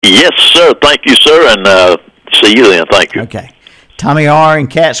Yes, sir. Thank you, sir, and see you then. Thank you. Okay. Tommy R. in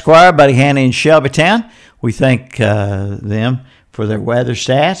Cat Squire, Buddy Hanna in Shelbytown. We thank them for their weather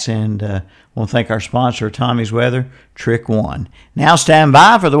stats, and want to thank our sponsor, Tommy's Weather, Trick One. Now stand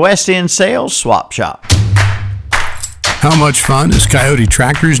by for the West End Sales Swap Shop. How much fun is Coyote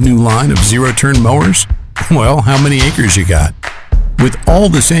Tractor's new line of zero-turn mowers? Well, how many acres you got? With all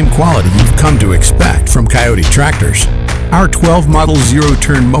the same quality you've come to expect from Coyote Tractors, our 12-model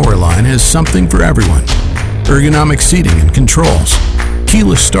zero-turn mower line has something for everyone. Ergonomic seating and controls,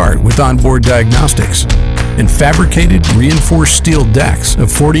 keyless start with onboard diagnostics, and fabricated reinforced steel decks of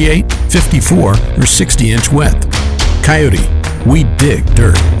 48, 54, or 60-inch width. Coyote, we dig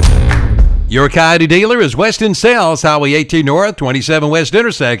dirt. Your Coyote dealer is Weston Sales, Highway 18 North, 27 West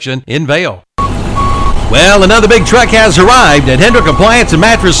intersection in Vale. Well, another big truck has arrived at Hendrick Appliance and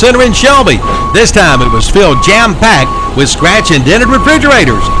Mattress Center in Shelby. This time it was filled jam-packed with scratch and dented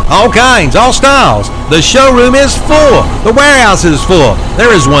refrigerators. All kinds, all styles. The showroom is full. The warehouse is full.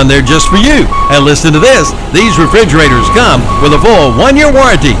 There is one there just for you. And listen to this. These refrigerators come with a full 1-year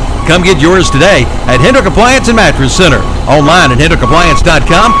warranty. Come get yours today at Hendrick Appliance and Mattress Center. Online at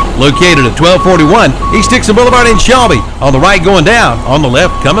HendrickAppliance.com. Located at 1241 East Dixon Boulevard in Shelby. On the right going down, on the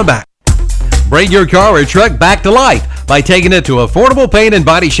left coming back. Bring your car or truck back to life by taking it to Affordable Paint and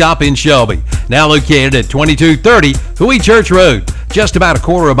Body Shop in Shelby. Now located at 2230 Huey Church Road, just about a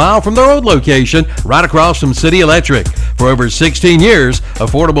quarter of a mile from their old location, right across from City Electric. For over 16 years,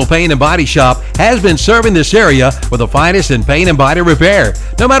 Affordable Paint and Body Shop has been serving this area with the finest in paint and body repair.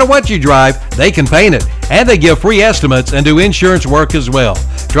 No matter what you drive, they can paint it. And they give free estimates and do insurance work as well.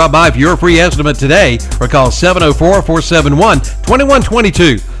 Drop by for your free estimate today or call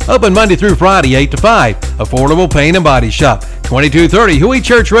 704-471-2122. Open Monday through Friday, 8 to 5. Affordable Paint and Body Shop, 2230 Huey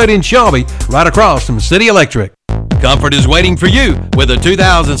Church Road in Shelby, right across from City Electric. Comfort is waiting for you with a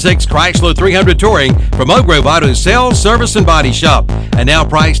 2006 Chrysler 300 Touring from Oak Grove Auto Sales, Service, and Body Shop. And now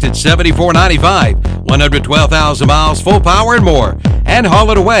priced at $74.95, 112,000 miles, full power, and more. And haul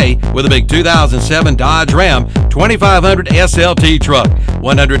it away with a big 2007 Dodge Ram 2500 SLT truck.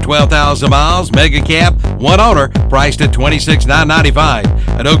 112,000 miles, mega cab, one owner, priced at $26,995.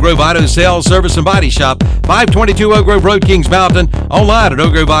 At Oak Grove Auto Sales, Service, and Body Shop, 522 Oak Grove Road, Kings Mountain. Online at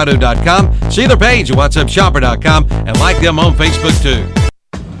oakgroveauto.com. See their page at whatsupshopper.com and like them on Facebook too.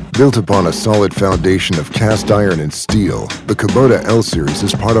 Built upon a solid foundation of cast iron and steel, the Kubota L-Series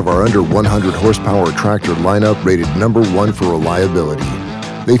is part of our under 100 horsepower tractor lineup rated #1 for reliability.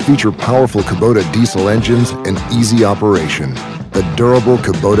 They feature powerful Kubota diesel engines and easy operation. The durable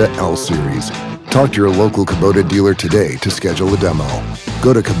Kubota L-Series. Talk to your local Kubota dealer today to schedule a demo.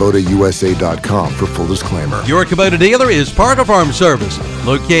 Go to KubotaUSA.com for full disclaimer. Your Kubota dealer is Parker Farm Service,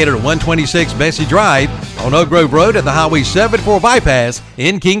 located at 126 Bessie Drive on Oak Grove Road at the Highway 74 bypass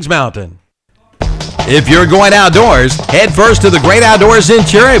in Kings Mountain. If you're going outdoors, head first to the Great Outdoors in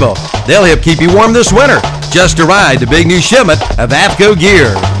Cherryville. They'll help keep you warm this winter. Just arrived, a big new shipment of AFCO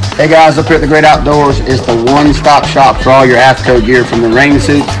gear. Hey guys, up here at the Great Outdoors is the one-stop shop for all your AFCO gear, from the rain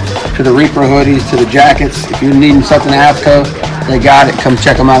suits to the Reaper hoodies to the jackets. If you're needing something AFCO, they got it. Come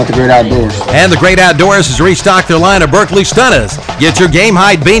check them out at the Great Outdoors. And the Great Outdoors has restocked their line of Berkeley Stunnas. Get your game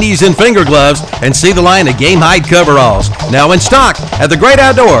hide beanies and finger gloves and see the line of game hide coveralls. Now in stock at the Great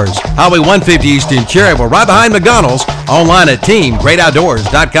Outdoors, Highway 150 East in Cherryville, right behind McDonald's. Online at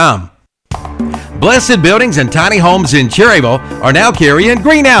teamgreatoutdoors.com. Blessed Buildings and Tiny Homes in Cherryville are now carrying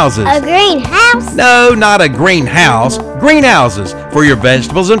greenhouses. A greenhouse? No, not a greenhouse. Greenhouses for your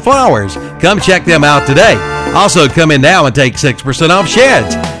vegetables and flowers. Come check them out today. Also, come in now and take 6% off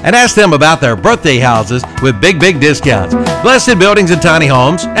sheds. And ask them about their birthday houses with big discounts. Blessed Buildings and Tiny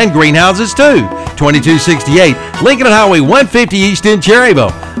Homes and greenhouses too. 2268 Lincoln Highway 150 East in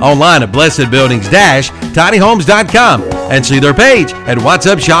Cherryville. Online at blessedbuildings-tinyhomes.com and see their page at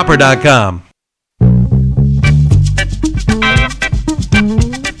whatsupshopper.com.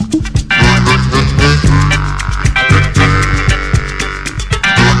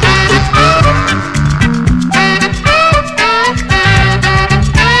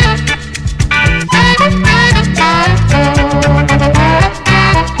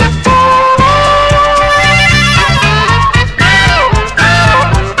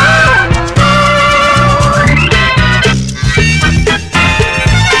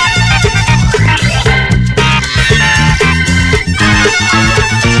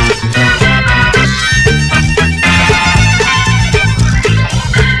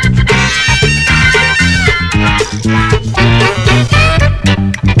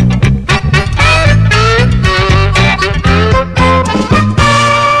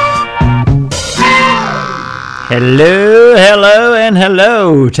 Hello, hello, and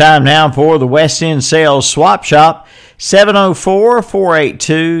hello. Time now for the West End Sales Swap Shop.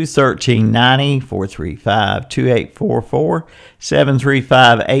 704-482-1390, 435-2844,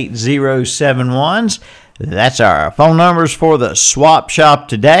 735-8071. That's our phone numbers for the Swap Shop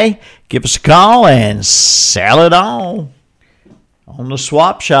today. Give us a call and sell it all. On the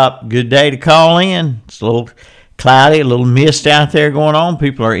Swap Shop, good day to call in. It's a little cloudy, a little mist out there going on.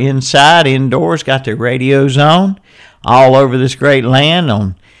 People are inside, indoors, got their radios on all over this great land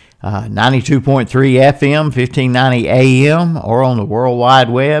on 92.3 FM, 1590 AM, or on the World Wide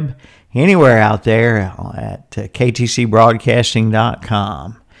Web, anywhere out there at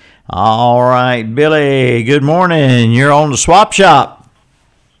ktcbroadcasting.com. All right, Billy, good morning. You're on the Swap Shop.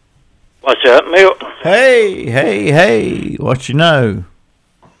 What's up, Milt? Hey, what you know?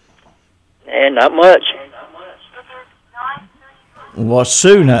 Not much. Well,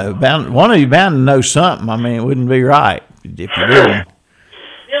 Sue know. One of you bound to know something. I mean, it wouldn't be right if you didn't.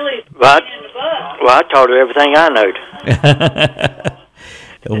 Well, I told her everything I know.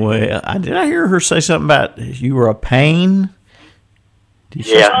 Well, did I hear her say something about you were a pain?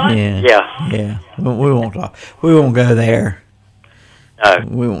 Yeah. We won't talk. We won't go there. No.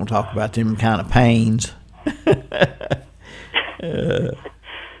 We won't talk about them kind of pains.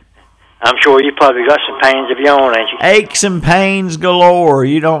 I'm sure you probably got some pains of your own, ain't you? Aches and pains galore.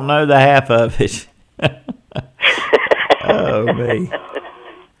 You don't know the half of it. Oh, me.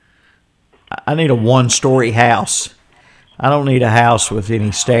 I need a one-story house. I don't need a house with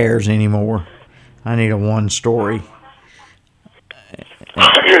any stairs anymore. I need a one-story.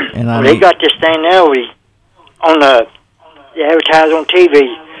 And they got this thing now they advertise on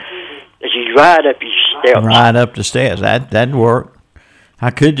TV that you ride up your steps. Ride up the steps. That'd work.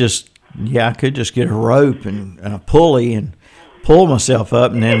 I could just get a rope and a pulley and pull myself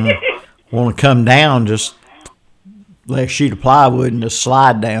up, and then want to come down, just lay a sheet of plywood and just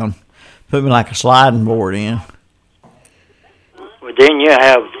slide down. Put me like a sliding board in. Well, then you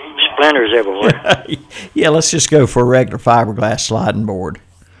have splinters everywhere. Yeah, let's just go for a regular fiberglass sliding board.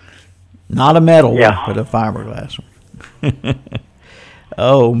 Not a metal one, but a fiberglass one.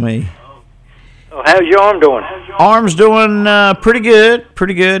 Oh, me. Oh, how's your arm doing? Arm's doing pretty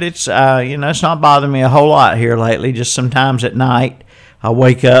good. It's it's not bothering me a whole lot here lately. Just sometimes at night I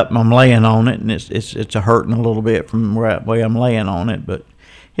wake up and I'm laying on it, and it's a hurting a little bit from the way I'm laying on it, but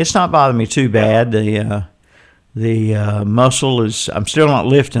it's not bothering me too bad. The muscle is. I'm still not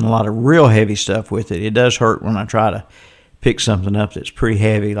lifting a lot of real heavy stuff with it. It does hurt when I try to pick something up that's pretty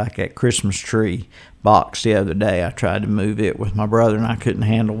heavy, like that Christmas tree box the other day. I tried to move it with my brother, and I couldn't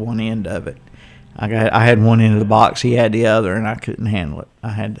handle one end of it. I had one end of the box, he had the other, and I couldn't handle it. I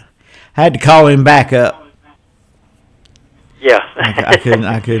had to call him back up. Yeah. I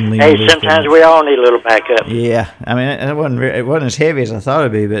couldn't leave. Hey, sometimes we all need a little backup. Yeah, I mean, it wasn't as heavy as I thought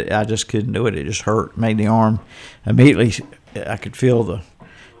it'd be, but I just couldn't do it. It just hurt, made the arm immediately. I could feel the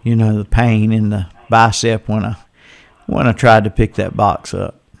pain in the bicep when I tried to pick that box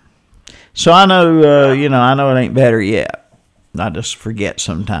up. So I know, I know it ain't better yet. I just forget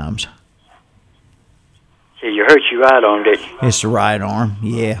sometimes. So you hurt your right arm, did you? It's the right arm,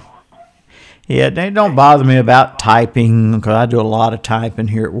 yeah. Yeah, they don't bother me about typing, because I do a lot of typing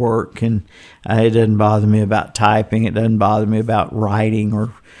here at work, and it doesn't bother me about typing. It doesn't bother me about writing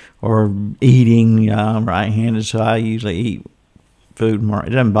or eating. I'm right-handed, so I usually eat food more.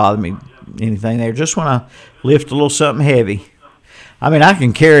 It doesn't bother me anything there. Just when I lift a little something heavy. I mean, I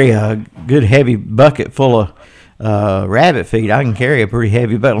can carry a good heavy bucket full of rabbit feed. I can carry a pretty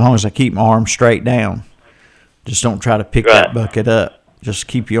heavy bucket as long as I keep my arm straight down. Just don't try to pick that bucket up. Just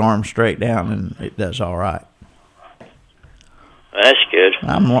keep your arm straight down, and it does all right. That's good.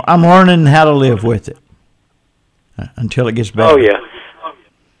 I'm learning how to live with it until it gets better. Oh, yeah.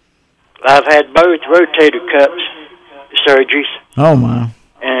 I've had both rotator cuff surgeries. Oh, my.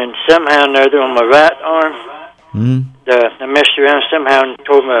 And somehow or another on my right arm, I messed around somehow and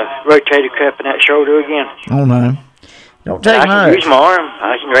tore my rotator cuff in that shoulder again. Oh, no. Don't take much. I can use my arm.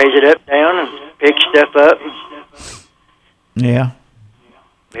 I can raise it up, down, and pick stuff up. Yeah.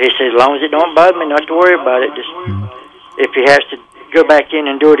 He said, as long as it don't bother me, not to worry about it. Just if he has to go back in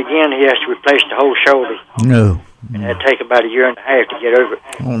and do it again, he has to replace the whole shoulder. No. And that'd take about a year and a half to get over it.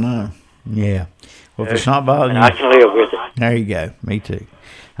 Oh, no. Yeah. Well, if it's not bothering you, I can live with it. There you go. Me too.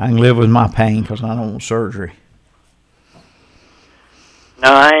 I can live with my pain because I don't want surgery.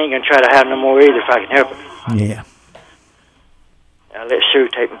 No, I ain't going to try to have no more either if I can help it. Yeah. I'll let Sue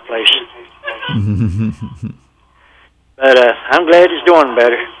take my place. But I'm glad it's doing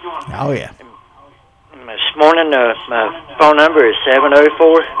better. Oh, yeah. This morning, my phone number is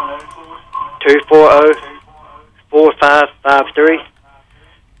 4553.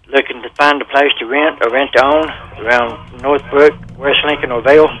 Looking to find a place to rent or rent to own around Northbrook, West Lincoln, or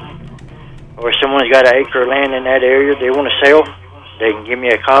Vale. Or someone's got an acre of land in that area they want to sell, they can give me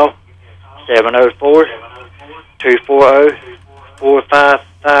a call,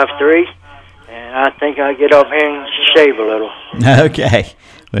 704-240-4553. And I think I'll get up here and shave a little. Okay.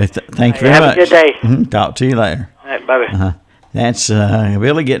 Well, thank you very much. Have a good day. Talk to you later. All right, bye-bye. That's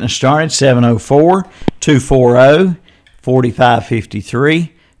Billy getting us started, 704-240-4553,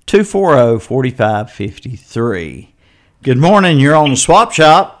 240-4553. Good morning. You're on the Swap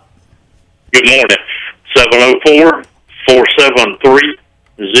Shop. Good morning.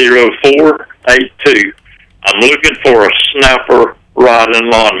 704-473-0482. I'm looking for a snapper riding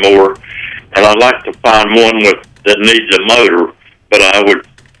lawnmower, and I'd like to find one that needs a motor, but I'd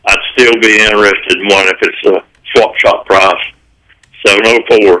still be interested in one if it's a swap shop price.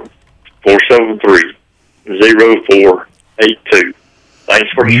 704-473-0482.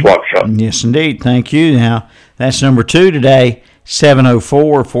 Thanks for the swap shop. Yes, indeed. Thank you. Now, that's number 2 today,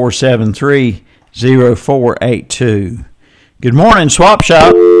 704-473-0482. Good morning, Swap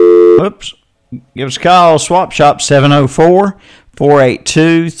Shop. Whoops. Give us a call, Swap Shop,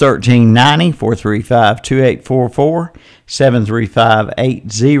 704-482-1390, 435-2844,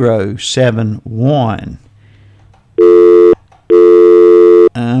 735-8071.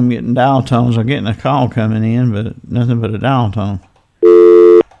 I'm getting dial tones. I'm getting a call coming in, but nothing but a dial tone.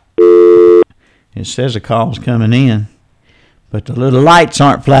 It says a call's coming in, but the little lights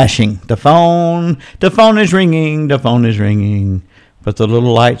aren't flashing. The phone is ringing. The phone is ringing, but the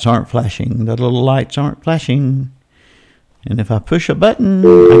little lights aren't flashing. The little lights aren't flashing. And if I push a button, I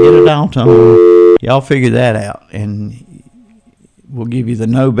get a dial tone. Y'all figure that out, and we'll give you the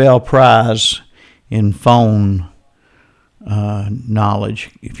Nobel Prize in phone knowledge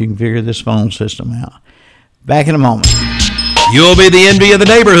if you can figure this phone system out. Back in a moment. You'll be the envy of the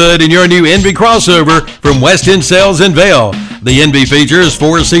neighborhood in your new Envy crossover from Weston Sales in Vale. The Envy features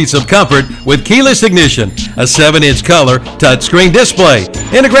 4 seats of comfort with keyless ignition, a 7-inch color touchscreen display,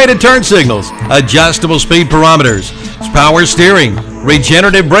 integrated turn signals, adjustable speed parameters, power steering,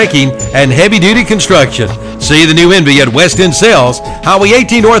 regenerative braking, and heavy-duty construction. See the new Envy at Weston Sales, Highway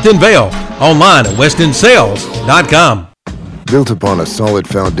 18 North in Vale. Online at westonsales.com. Built upon a solid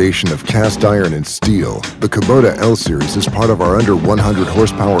foundation of cast iron and steel, the Kubota L-Series is part of our under 100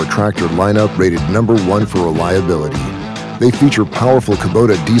 horsepower tractor lineup rated #1 for reliability. They feature powerful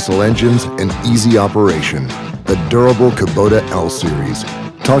Kubota diesel engines and easy operation. The durable Kubota L-Series.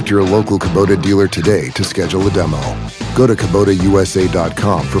 Talk to your local Kubota dealer today to schedule a demo. Go to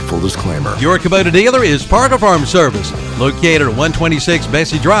KubotaUSA.com for full disclaimer. Your Kubota dealer is Parker Farm Service, located at 126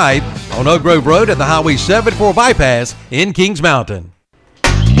 Bessie Drive on Oak Grove Road at the Highway 74 bypass in Kings Mountain.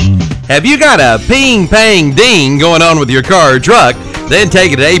 Have you got a ping, pang, ding going on with your car or truck? Then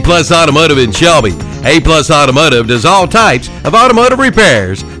take it to A-Plus Automotive in Shelby. A-Plus Automotive does all types of automotive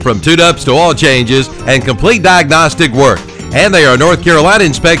repairs, from tune-ups to oil changes and complete diagnostic work. And they are a North Carolina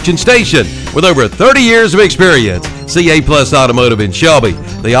inspection station with over 30 years of experience. See A-Plus Automotive in Shelby.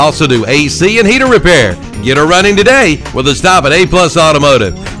 They also do AC and heater repair. Get her running today with a stop at A-Plus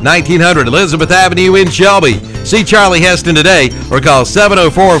Automotive, 1900 Elizabeth Avenue in Shelby. See Charlie Heston today or call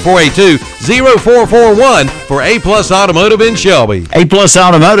 704-482-0441 for A-Plus Automotive in Shelby. A-Plus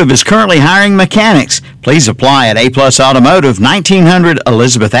Automotive is currently hiring mechanics. Please apply at A-Plus Automotive, 1900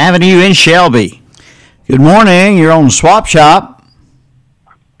 Elizabeth Avenue in Shelby. Good morning. You're on the Swap Shop.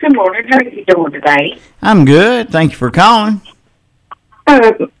 Good morning. How are you doing today? I'm good. Thank you for calling. Our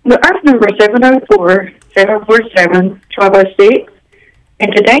number is 704-747-1206.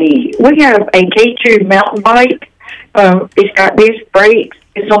 And today we have a K2 mountain bike. It's got disc brakes.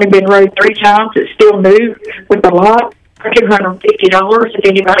 It's only been rode 3 times. It's still new with a lot for $250 if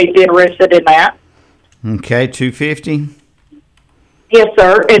anybody's interested in that. Okay, $250. Yes,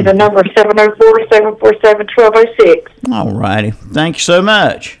 sir. And the number is 704-747-1206. All righty. Thank you so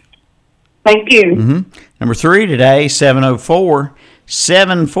much. Thank you. Number 3 today,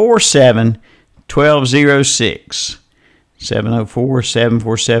 704-747-1206.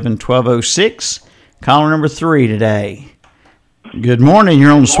 704-747-1206. Caller number 3 today. Good morning.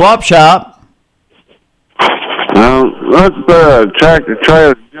 You're on the Swap Shop. Let's put a tractor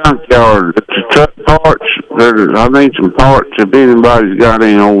trailer junkyard. It's a truck parts. I need some parts. If anybody's got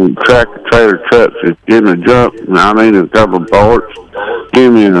any old tractor trailer trucks that's getting a jump, and I need a couple of parts,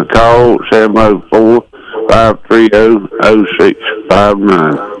 give me a call,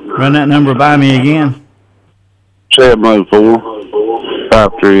 704-530-0659. Run that number by me again.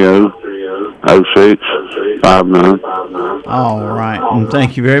 704-530-0659. All right. And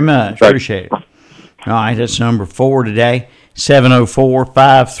thank you very much. Appreciate it. All right, that's number 4 today,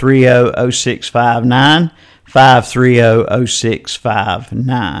 704-530-0659,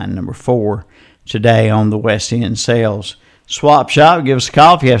 530-0659, number 4 today on the West End Sales Swap Shop. Give us a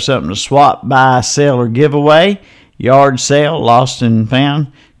call if you have something to swap, buy, sell, or give away. Yard sale, lost and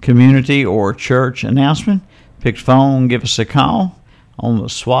found, community or church announcement. Pick the phone, give us a call on the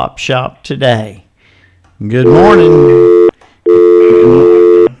Swap Shop today. Good morning.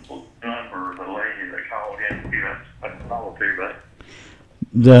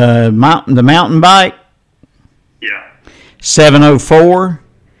 The mountain bike? Yeah. 704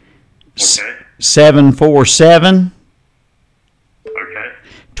 Okay. 747 Okay.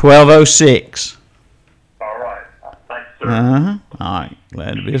 1206. All right. Thanks, sir. All right.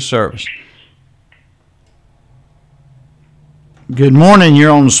 Glad to be of service. Good morning.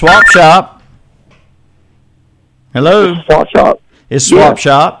 You're on the Swap Shop. Hello. Swap Shop. It's Swap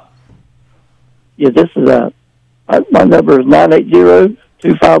Shop. Yeah, this is my number is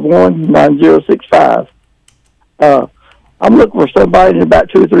 980-251-9065. I'm looking for somebody in about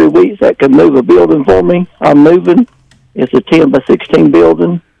 2 or 3 weeks that can move a building for me. I'm moving. It's a 10 by 16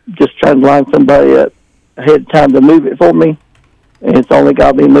 building. Just trying to line somebody up ahead of time to move it for me. And it's only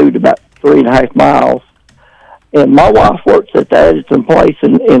got to be moved about 3.5 miles. And my wife works at the Edison place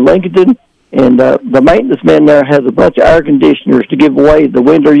in Lincoln. And the maintenance man there has a bunch of air conditioners to give away, the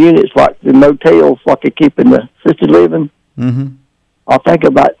window units like the motels, like they keep in the assisted living. Mm-hmm. I'll think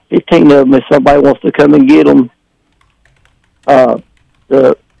about 15 of them if somebody wants to come and get them. To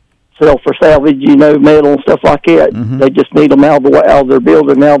sell for salvage, metal and stuff like that. Mm-hmm. They just need them out of the way, out of their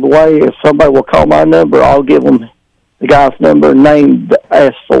building, out of the way. If somebody will call my number, I'll give them the guy's number and name to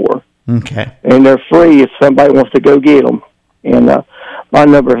ask for. Okay. And they're free if somebody wants to go get them. And my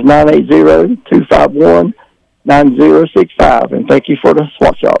number is 980-251-9065. And thank you for the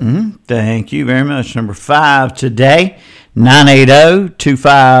Swap Shop. Mm-hmm. Thank you very much. Number 5 today,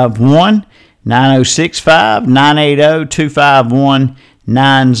 980-251-9065,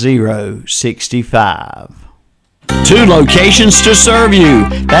 980-251-9065. 2 locations to serve you.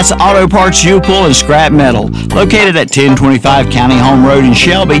 That's Auto Parts U-Pull and Scrap Metal, located at 1025 County Home Road in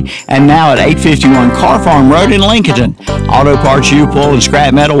Shelby and now at 851 Car Farm Road in Lincoln. Auto Parts U-Pull and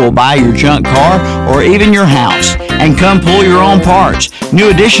Scrap Metal will buy your junk car or even your house and come pull your own parts. New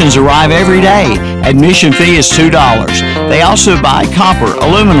additions arrive every day. Admission fee is $2. They also buy copper,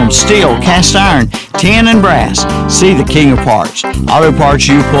 aluminum, steel, cast iron, tin, and brass. See the king of parts. Auto Parts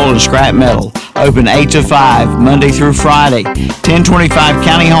U-Pull and Scrap Metal. Open 8 to 5, Monday through Friday. 1025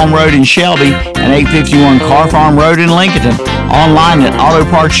 County Home Road in Shelby and 851 Car Farm Road in Lincoln. Online at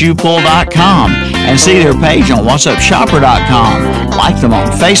autopartsupull.com and see their page on whatsupshopper.com. Like them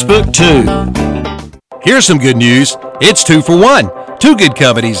on Facebook too. Here's some good news. It's 2 for 1. 2 good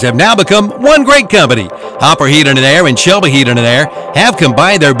companies have now become one great company. Hopper Heating and Air and Shelby Heating and Air have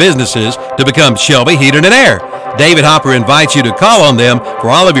combined their businesses to become Shelby Heating and Air. David Hopper invites you to call on them for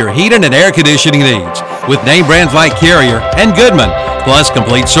all of your heating and air conditioning needs with name brands like Carrier and Goodman, plus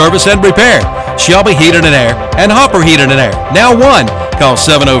complete service and repair. Shelby Heating and Air and Hopper Heating and Air. Now one. Call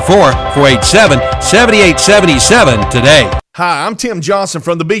 704-487-7877 today. Hi, I'm Tim Johnson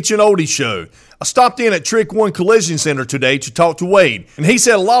from the Beach and Oldie Show. I stopped in at Trick One Collision Center today to talk to Wade, and he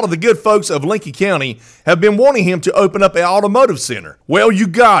said a lot of the good folks of Lincoln County have been wanting him to open up an automotive center. Well, you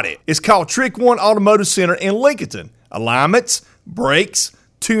got it. It's called Trick One Automotive Center in Lincoln. Alignments, brakes,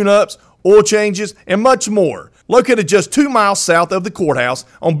 tune-ups, oil changes, and much more. Located just 2 miles south of the courthouse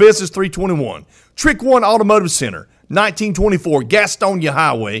on Business 321. Trick One Automotive Center, 1924 Gastonia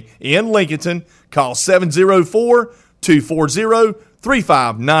Highway in Lincoln. Call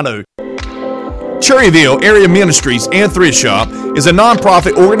 704-240-3590. Cherryville Area Ministries and Thrift Shop is a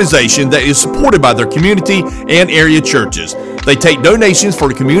nonprofit organization that is supported by their community and area churches. They take donations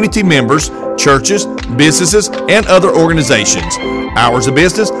for community members, churches, businesses, and other organizations. Hours of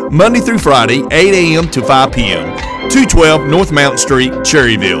business, Monday through Friday, 8 a.m. to 5 p.m. 212 North Mountain Street,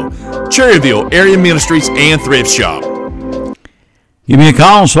 Cherryville. Cherryville Area Ministries and Thrift Shop. Give me a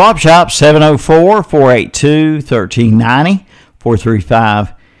call on Swap Shop, 704-482-1390,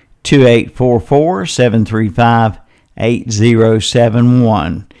 435-2844,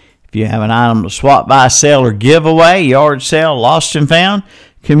 735-8071. If you have an item to swap, buy, sell, or give away, yard sale, lost and found,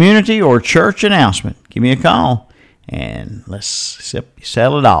 community, or church announcement, give me a call and let's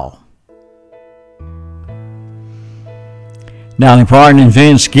sell it all. Dolly Parton and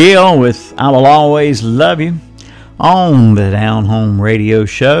Vince Gill with I Will Always Love You on the Down Home Radio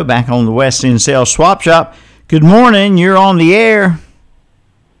Show, back on the West End Sales Swap Shop. Good morning, you're on the air.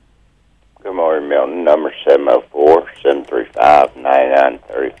 Good morning, Milton. Number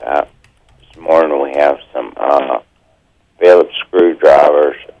 704-735-9935. It's morning we have some Phillips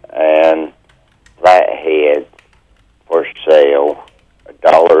screwdrivers and flatheads for sale,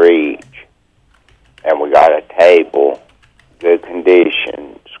 $1 each. And we got a table, good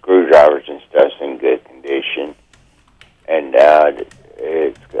condition, screwdrivers and stuff's in good condition. And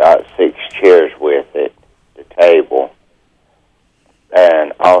it's got 6 chairs with it, the table.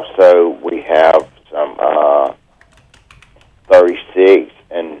 And also we have some 36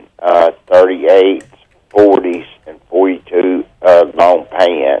 and 38s, 40s, and 42 long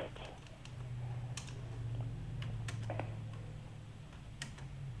pants.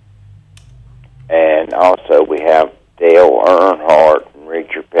 And also we have Dale Earnhardt and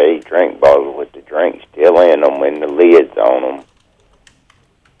Richard Petty drink bottles with the drink still in them and the lids on them.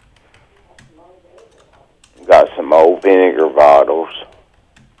 Got some old vinegar bottles.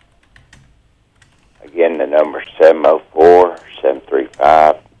 Again, the number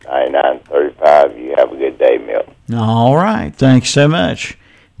 704-735-9935. You have a good day, Milton. All right. Thanks so much.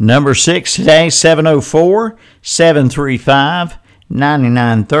 Number 6 today,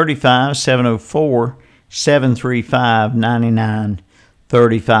 704-735-9935.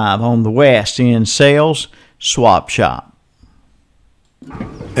 704-735-9935 on the West End Sales Swap Shop.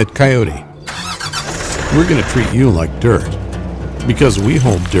 At Coyote, we're going to treat you like dirt because we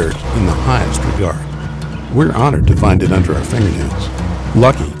hold dirt in the highest regard. We're honored to find it under our fingernails,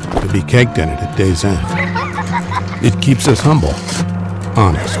 lucky to be caked in it at day's end. It keeps us humble,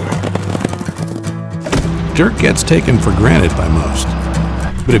 honest. Dirt gets taken for granted by most,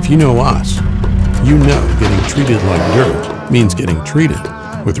 but if you know us, you know getting treated like dirt means getting treated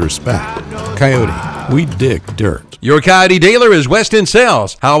with respect. Coyote, we dig dirt. Your Coyote dealer is West End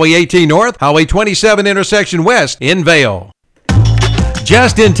Sales, Highway 18 North, Highway 27 intersection west in Vale.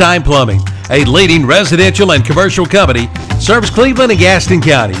 Just in Time Plumbing, a leading residential and commercial company, serves Cleveland and Gaston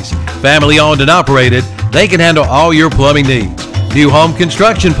counties. Family owned and operated, they can handle all your plumbing needs. New home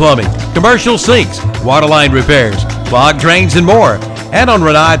construction plumbing, commercial sinks, water line repairs, clogged drains, and more. And on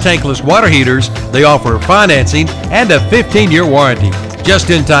Renai tankless water heaters, they offer financing and a 15-year warranty. Just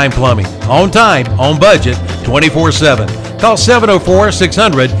in Time Plumbing, on time, on budget, 24/7. Call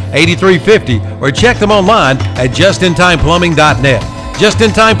 704-600-8350 or check them online at justintimeplumbing.net. Just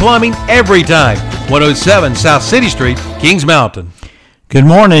in Time Plumbing, every time. 107 South City Street, Kings Mountain. Good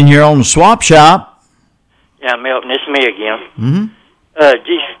morning. You're on the Swap Shop. Yeah, Milton, it's me again. Mm-hmm. Did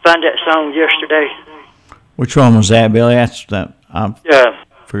you find that song yesterday? Which one was that, Billy? That's that. I've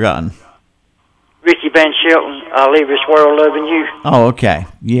forgotten. Ricky Van Shelton, I'll leave this world loving you. Oh, okay.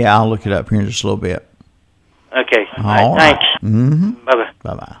 Yeah, I'll look it up here in just a little bit. Okay. All right. Thanks. Mm-hmm. Bye-bye.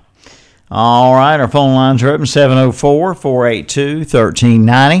 Bye-bye. All right, our phone lines are open,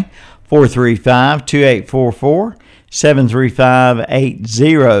 704-482-1390, 435-2844,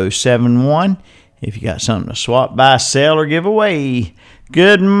 735-8071. If you got something to swap, buy, sell, or give away.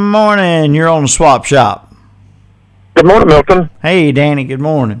 Good morning. You're on the Swap Shop. Good morning, Milton. Hey, Danny. Good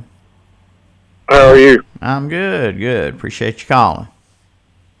morning. How are you? I'm good. Good. Appreciate you calling.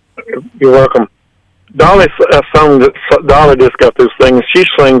 You're welcome. Dolly sung that. Dolly just got this thing. She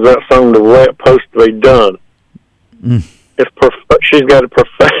sings that song the way it's supposed to be done. It's she's got it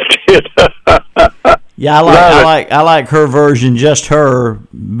perfected. Yeah, I like her version, just her,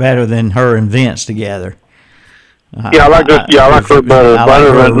 better than her and Vince together. I like her better.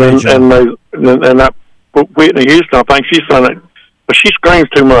 And that Whitney Houston, I think she's sung it, but she screams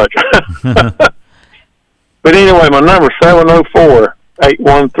too much. But anyway, my number is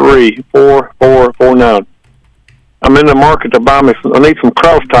 704-813-4449. I'm in the market to buy me I need some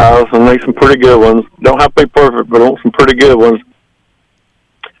cross ties. I need some pretty good ones. Don't have to be perfect, but I want some pretty good ones.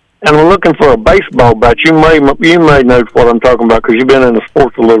 And I'm looking for a baseball bat. You may know what I'm talking about because you've been in the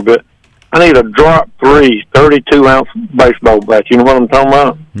sports a little bit. I need a drop 3, 32-ounce baseball bat. You know what I'm talking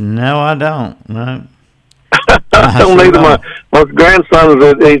about? No, I don't. No. I don't need them. My grandson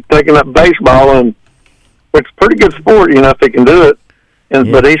he's taking up baseball, and it's a pretty good sport, if he can do it.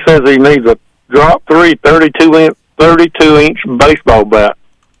 But he says he needs a drop 3, 32-inch baseball bat.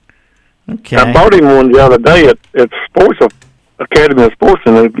 Okay. I bought him one the other day at Sports Academy of Sports,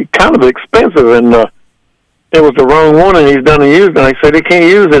 and it's kind of expensive, and it was the wrong one, and he's done used it. And he said he can't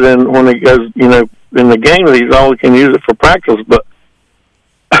use it when he goes, in the game. He's all he can use it for practice, but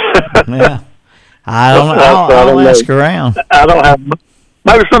yeah. I'll ask around. I don't have.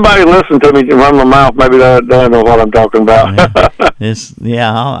 Maybe somebody listen to me and run my mouth. Maybe they know what I'm talking about.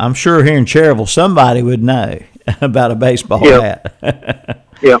 I'm sure here in Cherryville somebody would know about a baseball bat.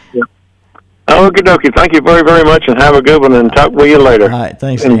 Yeah. Okie dokie. Thank you very, very much, and have a good one. And talk with you later. All right.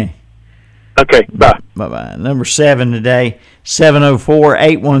 Thanks, Danny. Okay. Bye. Bye. Number 7 today,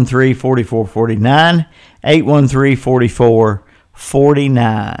 704-813-4449,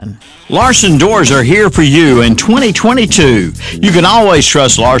 813-4449. Larson Doors are here for you in 2022. You can always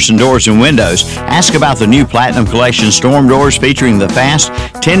trust Larson Doors and Windows. Ask about the new Platinum Collection storm doors featuring the fast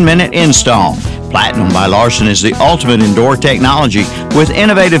 10-minute install. Platinum by Larson is the ultimate in door technology with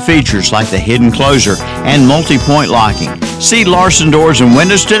innovative features like the hidden closer and multi-point locking. See Larson Doors and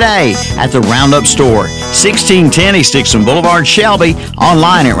Windows today at the Roundup Store, 1610 East Dixon Boulevard, Shelby,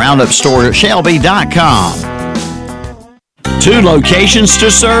 online at roundupstoreshelby.com. 2 locations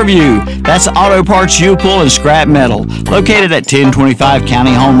to serve you. That's Auto Parts U-Pull and Scrap Metal, located at 1025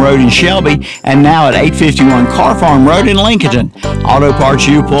 County Home Road in Shelby and now at 851 Car Farm Road in Lincoln. Auto Parts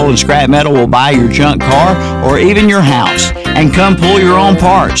U-Pull and Scrap Metal will buy your junk car or even your house and come pull your own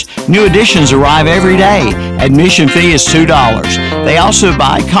parts. New additions arrive every day. Admission fee is $2. They also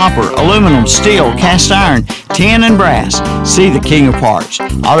buy copper, aluminum, steel, cast iron, tin, and brass. See the king of parts.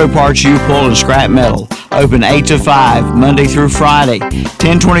 Auto Parts U-Pull and Scrap Metal. Open 8 to 5, Monday through Friday.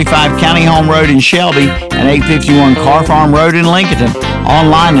 1025 County Home Road in Shelby and 851 Car Farm Road in Lincoln.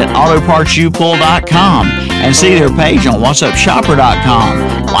 Online at autopartsupull.com and see their page on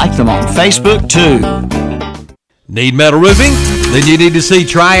whatsupshopper.com. Like them on Facebook too. Need metal roofing? Then you need to see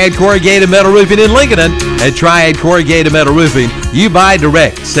Triad Corrugated Metal Roofing in Lincoln. At Triad Corrugated Metal Roofing, you buy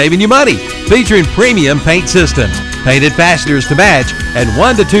direct, saving you money. Featuring premium paint systems, painted fasteners to match, and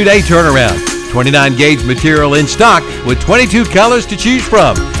 1 to 2 day turnaround. 29 gauge material in stock with 22 colors to choose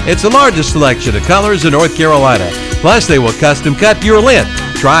from. It's the largest selection of colors in North Carolina. Plus, they will custom cut your lint.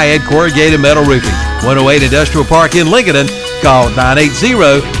 Triad Corrugated Metal Roofing, 108 Industrial Park in Lincoln. Call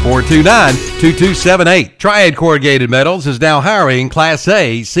 980-429-2278. Triad Corrugated Metals is now hiring Class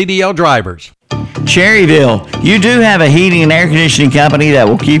A CDL drivers. Cherryville, you do have a heating and air conditioning company that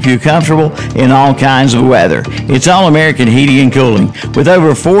will keep you comfortable in all kinds of weather. It's All American Heating and Cooling. With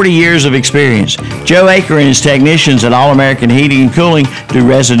over 40 years of experience, Joe ACRE and his technicians at All American Heating and Cooling do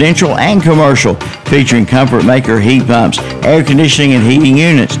residential and commercial, featuring Comfort Maker heat pumps, air conditioning and heating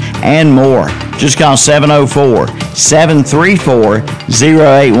units, and more. Just call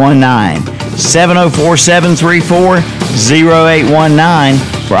 704-734-0819. 704-734-0819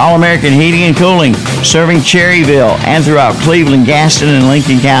 for All American Heating and Cooling, serving Cherryville and throughout Cleveland, Gaston, and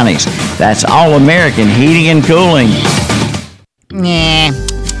Lincoln counties. That's All American Heating and Cooling. Nah.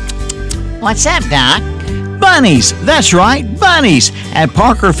 What's up, Doc? Bunnies! That's right, bunnies! At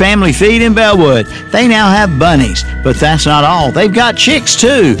Parker Family Feed in Bellwood. They now have bunnies, but that's not all. They've got chicks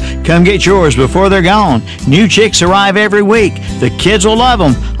too. Come get yours before they're gone. New chicks arrive every week. The kids will love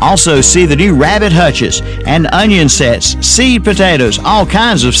them. Also, see the new rabbit hutches and onion sets, seed potatoes, all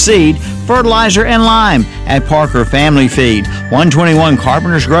kinds of seed, fertilizer, and lime at Parker Family Feed, 121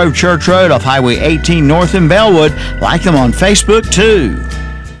 Carpenters Grove Church Road off Highway 18 North in Bellwood. Like them on Facebook too.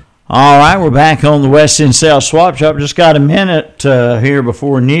 All right, we're back on the West End Sales Swap Shop. Just got a minute here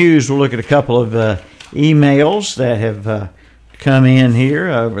before news. We'll look at a couple of emails that have come in here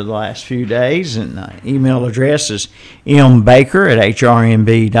over the last few days. And email address is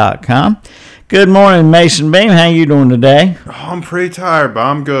mbaker@hrnb.com. Good morning, Mason Beam. How you doing today? Oh, I'm pretty tired, but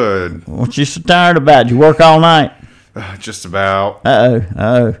I'm good. What you so tired about? Did you work all night? Just about.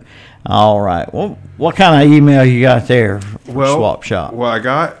 Oh. All right. Well, what kind of email you got there for Swap Shop? What I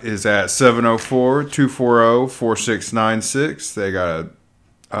got is at 704-240-4696. They got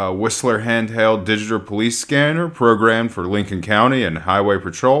a Whistler handheld digital police scanner programmed for Lincoln County and Highway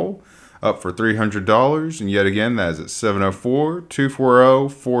Patrol, up for $300. And yet again, that is at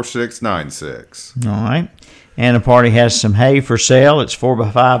 704-240-4696. All right. And the party has some hay for sale. It's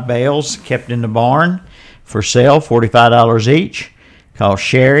 4x5 bales kept in the barn for sale, $45 each. Call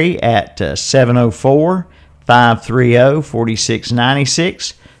Sherry at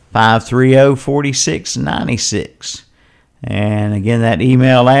 704-530-4696, 530-4696. And again, that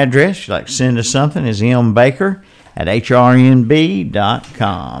email address, if you'd like to send us something, is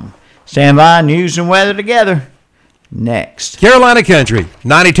mbaker@hrnb.com. Stand by, news and weather together. Next. Carolina Country,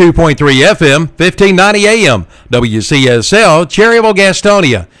 92.3 FM, 1590 AM, WCSL, Cherryville,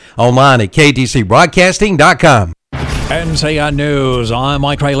 Gastonia. Online at ktcbroadcasting.com. NCN News, I'm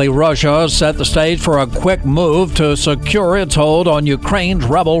Mike Rayleigh. Russia set the stage for a quick move to secure its hold on Ukraine's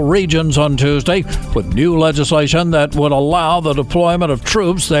rebel regions on Tuesday, with new legislation that would allow the deployment of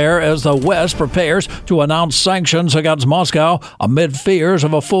troops there as the West prepares to announce sanctions against Moscow amid fears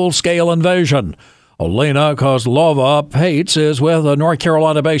of a full-scale invasion. Olena Kozlova Pates is with a North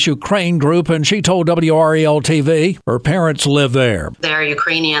Carolina-based Ukraine group, and she told WREL-TV her parents live there. They're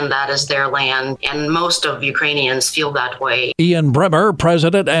Ukrainian, that is their land, and most of Ukrainians feel that way. Ian Bremer,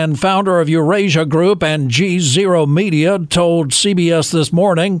 president and founder of Eurasia Group and G0 Media, told CBS This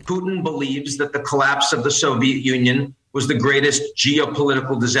Morning, Putin believes that the collapse of the Soviet Union was the greatest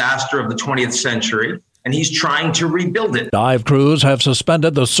geopolitical disaster of the 20th century, and he's trying to rebuild it. Dive crews have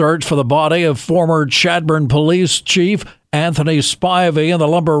suspended the search for the body of former Chadbourn police chief Anthony Spivey in the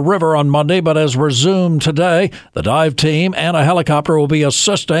Lumber River on Monday, but has resumed today. The dive team and a helicopter will be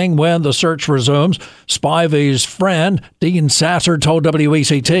assisting when the search resumes. Spivey's friend, Dean Sasser, told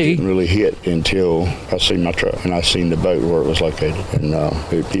WECT. Didn't really hit until I seen my truck, and I seen the boat where it was located. And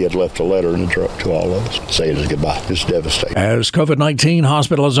he had left a letter in the truck to all of us saying his goodbye. It's devastating. As COVID-19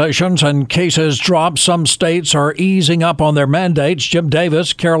 hospitalizations and cases drop, some states are easing up on their mandates. Jim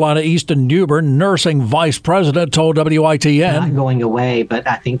Davis, Carolina Easton Newbern nursing vice president, told WITN. Not going away, but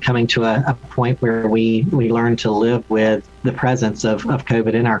I think coming to a point where we learn to live with the presence of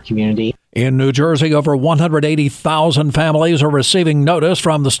COVID in our community. In New Jersey, over 180,000 families are receiving notice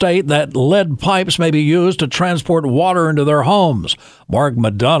from the state that lead pipes may be used to transport water into their homes. Mark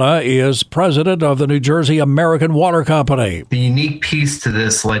Madonna is president of the New Jersey American Water Company. The unique piece to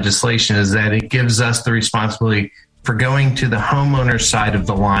this legislation is that it gives us the responsibility for going to the homeowner's side of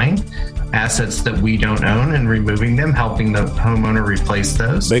the line, assets that we don't own, and removing them, helping the homeowner replace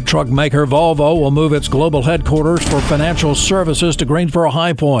those. Big truck maker Volvo will move its global headquarters for financial services to Greensboro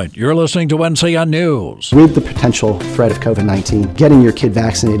High Point. You're listening to NCN News. With the potential threat of COVID-19, getting your kid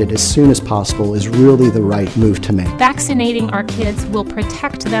vaccinated as soon as possible is really the right move to make. Vaccinating our kids will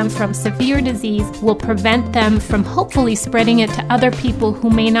protect them from severe disease, will prevent them from hopefully spreading it to other people who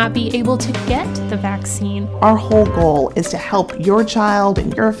may not be able to get the vaccine. Our whole goal is to help your child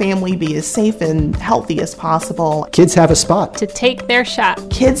and your family be as safe and healthy as possible. Kids have a spot to take their shot.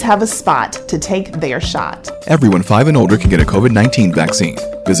 Kids have a spot to take their shot. Everyone 5 and older can get a COVID-19 vaccine.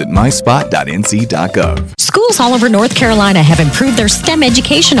 Visit myspot.nc.gov. Schools all over North Carolina have improved their STEM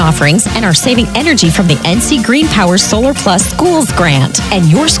education offerings and are saving energy from the NC Green Power Solar Plus Schools Grant. And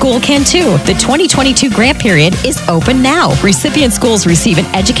your school can too. The 2022 grant period is open now. Recipient schools receive an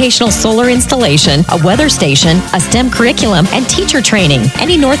educational solar installation, a weather station, a STEM curriculum, and teacher training.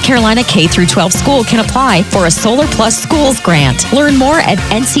 Any North Carolina K-12 school can apply for a Solar Plus Schools Grant. Learn more at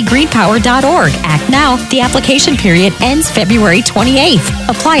ncgreenpower.org. Act now. The application period ends February 28th.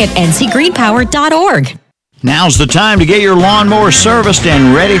 Apply at ncgreenpower.org. Now's the time to get your lawnmower serviced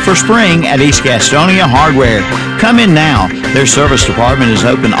and ready for spring at East Gastonia Hardware. Come in now. Their service department is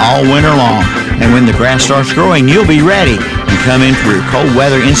open all winter long. And when the grass starts growing, you'll be ready. And come in for your cold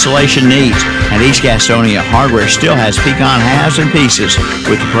weather insulation needs. And East Gastonia Hardware still has pecan halves and pieces,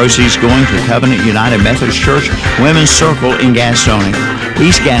 with the proceeds going to Covenant United Methodist Church Women's Circle in Gastonia.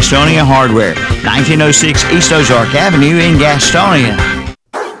 East Gastonia Hardware, 1906 East Ozark Avenue in Gastonia.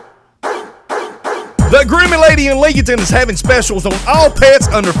 The Grooming Lady in Lincoln is having specials on all pets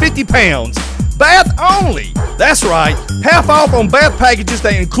under 50 pounds. Bath only. That's right. Half off on bath packages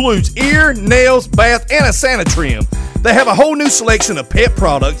that includes ear, nails, bath, and a Santa trim. They have a whole new selection of pet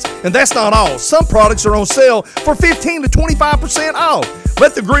products, and that's not all. Some products are on sale for 15 to 25% off.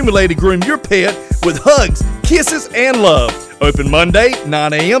 Let the Grooming Lady groom your pet with hugs, kisses, and love. Open Monday,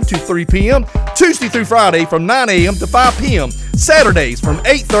 9 a.m. to 3 p.m., Tuesday through Friday from 9 a.m. to 5 p.m., Saturdays from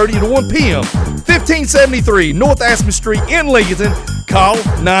 8:30 to 1 p.m. 1573 North Aspen Street in Lincoln. Call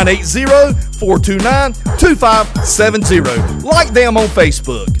 980-429-2570. Like them on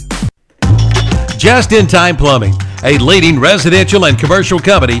Facebook. Just in Time Plumbing, a leading residential and commercial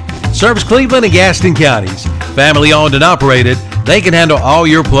company, serves Cleveland and Gaston counties. Family owned and operated, they can handle all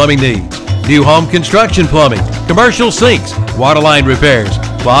your plumbing needs. New home construction plumbing, commercial sinks, water line repairs,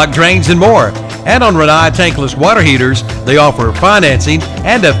 clogged drains, and more. And on Renai tankless water heaters, they offer financing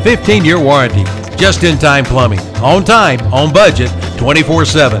and a 15-year warranty. Just in Time Plumbing, on time, on budget,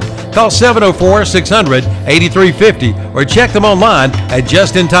 24/7. Call 704-600-8350 or check them online at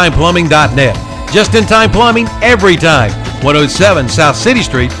justintimeplumbing.net. Just in Time Plumbing, every time. 107 South City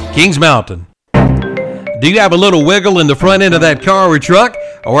Street, Kings Mountain. Do you have a little wiggle in the front end of that car or truck?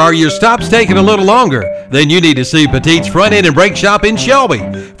 Or are your stops taking a little longer? Then you need to see Petite's Front End and Brake Shop in Shelby.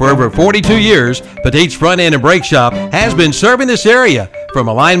 For over 42 years, Petite's Front End and Brake Shop has been serving this area. From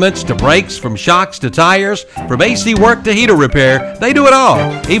alignments to brakes, from shocks to tires, from AC work to heater repair, they do it all.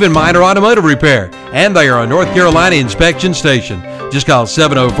 Even minor automotive repair. And they are a North Carolina inspection station. Just call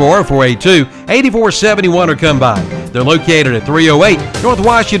 704-482-8471 or come by. They're located at 308 North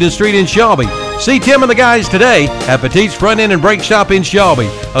Washington Street in Shelby. See Tim and the guys today at Petite's Front End and Brake Shop in Shelby.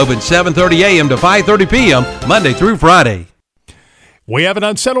 Open 7:30 a.m. to 5:30 p.m. Monday through Friday. We have an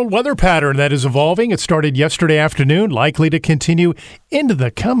unsettled weather pattern that is evolving. It started yesterday afternoon, likely to continue into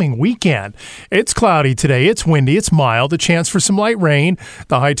the coming weekend. It's cloudy today. It's windy. It's mild. A chance for some light rain.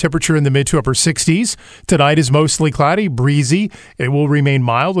 The high temperature in the mid to upper 60s. Tonight is mostly cloudy, breezy. It will remain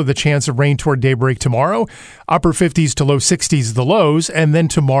mild with a chance of rain toward daybreak tomorrow. Upper 50s to low 60s the lows. And then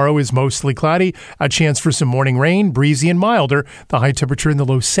tomorrow is mostly cloudy. A chance for some morning rain, breezy and milder. The high temperature in the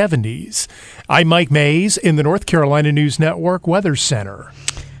low 70s. I'm Mike Mays in the North Carolina News Network Weather Center.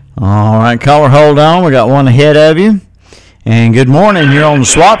 All right, caller, hold on. We got one ahead of you. And good morning. You're on the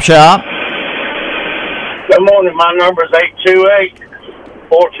Swap Shop. Good morning. My number is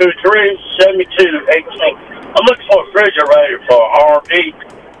 828-423-7218. I'm looking for a refrigerator for RV.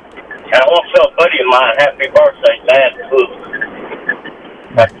 And I want to tell a buddy of mine happy birthday, Dad.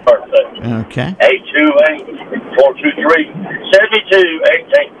 Happy birthday. Okay.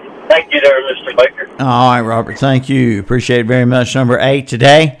 828-423-7218. Thank you there, Mr. Baker. All right, Robert. Thank you. Appreciate it very much. Number 8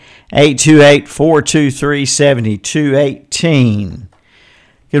 today, 828-423-7218.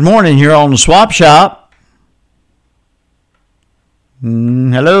 Good morning. You're on the Swap Shop.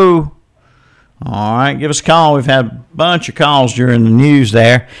 Hello. All right. Give us a call. We've had a bunch of calls during the news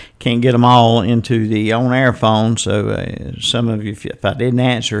there. Can't get them all into the on-air phone. So some of you, if I didn't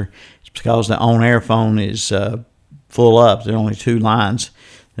answer, it's because the on-air phone is full up. There are only 2 lines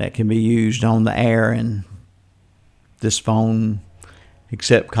that can be used on the air, and this phone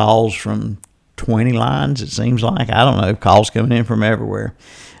accept calls from 20 lines, it seems like. I don't know, calls coming in from everywhere.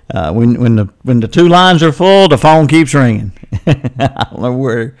 When the 2 lines are full, the phone keeps ringing. I don't know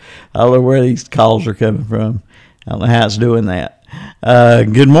where these calls are coming from. I don't know how it's doing that.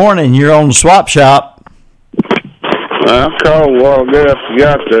 Good morning. You're on the Swap Shop. I called a while ago.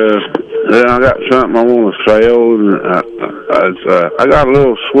 I got something I want to sell. I got a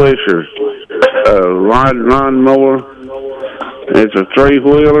little Swisher lawn mower. It's a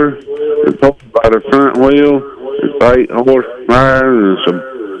 3-wheeler. It's pulled by the front wheel. It's 8 horsepower, and it's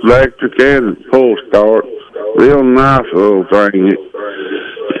electric and full start. Real nice little thing.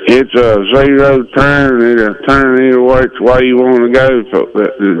 It's a 0 turn. It'll turn either way you want to go.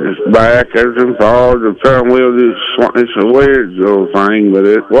 It's back, everything forward. The front wheel, it's a weird little thing, but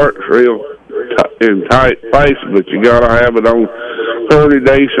it works real in tight space, but you got to have it on pretty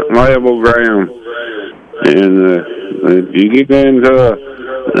decent level ground. And if you get into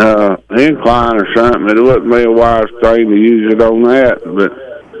an incline or something, it wouldn't be a wise thing to use it on that, but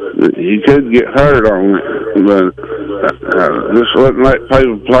you could get hurt on it. But just wouldn't let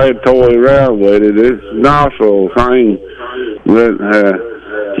people play toy around with it. It's a nice little thing, but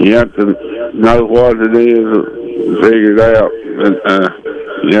you have to know what it is, figure it out.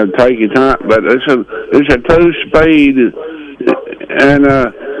 You have to take your time. But it's a 2-speed, and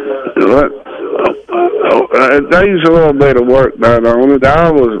it needs a little bit of work done on it. I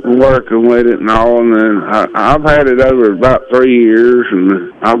was working with it and all, and then I've had it over about 3 years,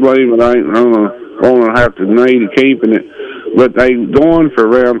 and I believe it ain't going to have to need keeping it. But they going for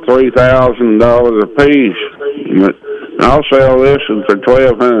around $3,000 a piece. But I'll sell this one for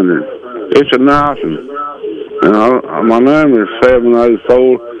 $1,200. It's a nice one. And my number is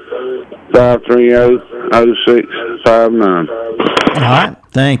 704-530-0659. All right.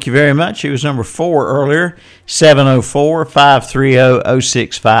 Thank you very much. He was number 4 earlier,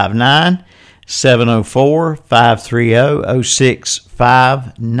 704-530-0659,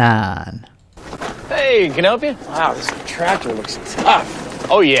 704-530-0659. Hey, can I help you? Wow, this tractor looks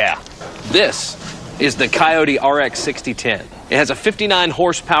tough. Oh, yeah. This is the Coyote RX 6010. It has a 59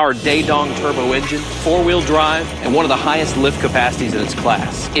 horsepower Daedong turbo engine, 4-wheel drive, and one of the highest lift capacities in its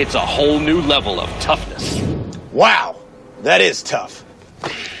class. It's a whole new level of toughness. Wow, that is tough.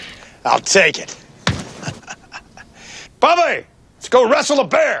 I'll take it. Bobby, let's go wrestle a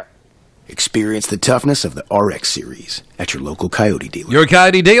bear. Experience the toughness of the RX series at your local Coyote dealer. Your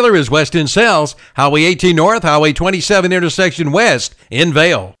Coyote dealer is Weston Sales, Highway 18 North, Highway 27 intersection west in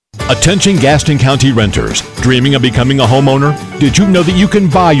Vale. Attention Gaston County renters. Dreaming of becoming a homeowner? Did you know that you can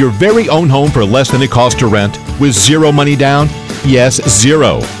buy your very own home for less than it costs to rent with zero money down? Yes,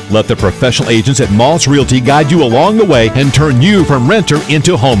 zero. Let the professional agents at Moss Realty guide you along the way and turn you from renter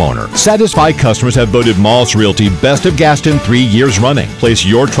into homeowner. Satisfied customers have voted Moss Realty Best of Gaston 3 years running. Place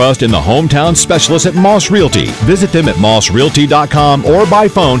your trust in the hometown specialists at Moss Realty. Visit them at mossrealty.com or by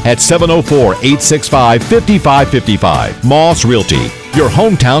phone at 704-865-5555. Moss Realty, your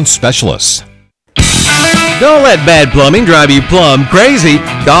hometown specialists. Don't let bad plumbing drive you plumb crazy.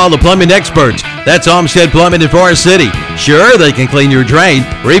 Call the plumbing experts. That's Olmsted Plumbing in Forest City. Sure, they can clean your drain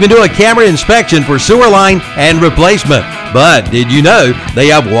or even do a camera inspection for sewer line and replacement. But did you know they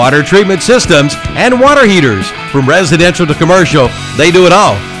have water treatment systems and water heaters? From residential to commercial, they do it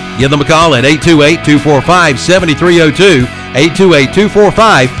all. Give them a call at 828-245-7302,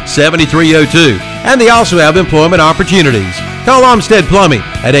 828-245-7302. And they also have employment opportunities. Call Olmsted Plumbing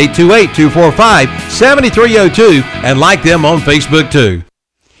at 828-245-7302 and like them on Facebook too.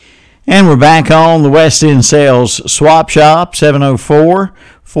 And we're back on the West End Sales Swap Shop,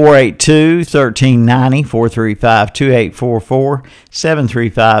 704-482-1390, 435-2844,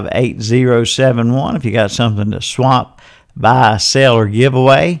 735-8071. If you got something to swap, buy, sell, or give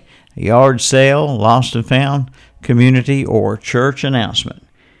away, a yard sale, lost and found, community, or church announcement.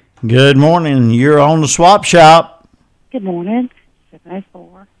 Good morning. You're on the Swap Shop. Good morning.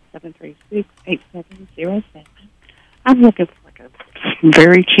 704-736-8707. I'm looking for like a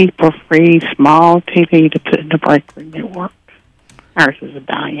very cheap or free small TV to put in the break room at work. Ours is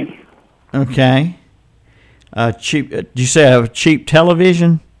dying. Okay. Cheap. Did you say a cheap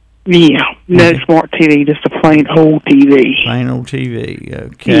television? Yeah. No smart TV, just a plain old TV. Plain old TV.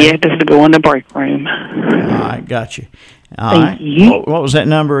 Okay. Yeah, just to go in the break room. All right. Got you. All Thank right. you. What was that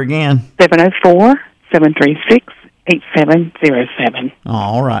number again? 704-736-8707.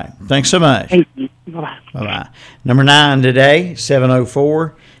 All right. Thanks so much. Thank you. Bye-bye. Bye-bye. Number 9 today,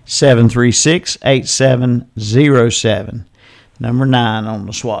 704-736-8707. Number 9 on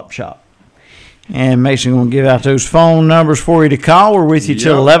the Swap Shop. And Mason going to give out those phone numbers for you to call. We're with you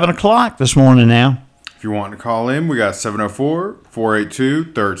till 11 o'clock this morning now. If you want to call in, we got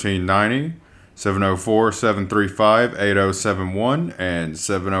 704-482-1390, 704-735-8071, and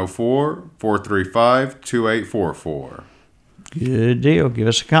 704-435-2844. Good deal. Give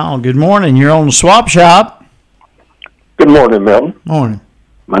us a call. Good morning. You're on the Swap Shop. Good morning, Milton. Morning.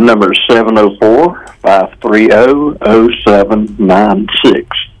 My number is 704-530-0796.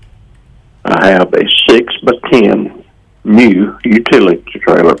 I have a 6x10 new utility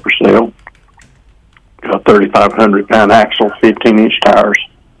trailer for sale. Got a 3,500-pound axle, 15-inch tires,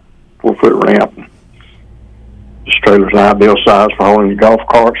 4-foot ramp. This trailer's an ideal size for hauling golf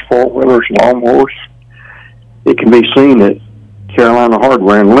carts, four-wheelers, lawnmowers. It can be seen at Carolina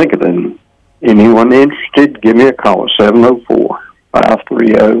Hardware in Lincoln. And anyone interested, give me a call at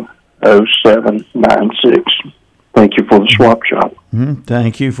 704-530-0796. Thank you for the Swap Shop.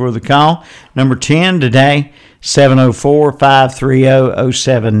 Thank you for the call. Number 10 today,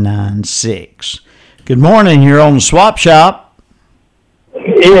 704-530-0796. Good morning. You're on the Swap Shop.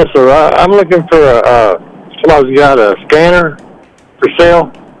 Yes, sir. I'm looking for somebody's got a scanner for sale,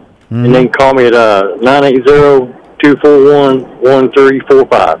 and they can call me at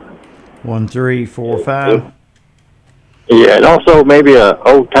 980-241-1345. 1345. Yeah, and also maybe a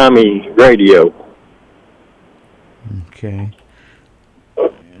old-timey radio.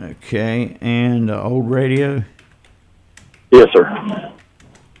 Okay, and old radio? Yes, sir.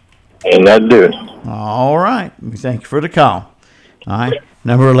 And that'd do it. All right. Thank you for the call. All right.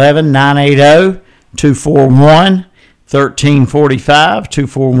 Number 11,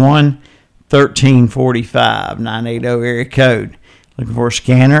 980-241-1345, 241-1345, 980 area code. Looking for a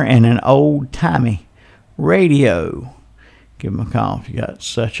scanner and an old-timey radio. Give them a call if you got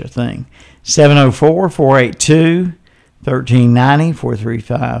such a thing.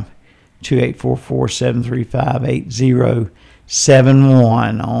 704-482-1390,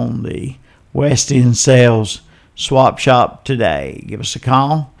 435-2844-735-8071 on the West End Sales Swap Shop today. Give us a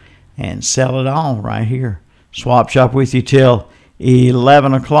call and sell it all right here. Swap Shop with you till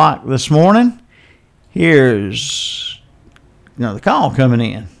 11 o'clock this morning. Here's another call coming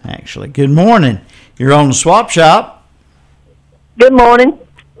in, actually. Good morning. You're on the Swap Shop. Good morning.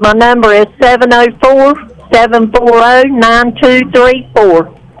 My number is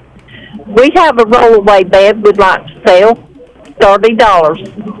 704-740-9234. We have a rollaway bed we'd like to sell,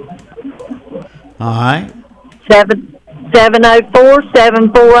 $30. All right.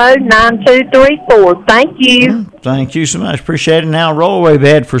 704-740-9234. Thank you. Thank you so much. Appreciate it. Now, rollaway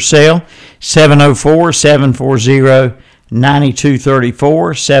bed for sale, 704-740-9234,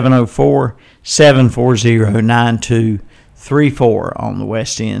 704-740-9234 on the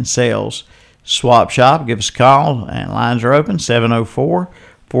West End Sales Swap Shop. Give us a call, and lines are open,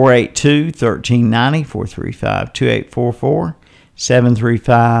 704-482-1390, 435-2844,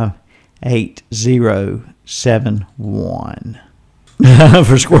 735-8071.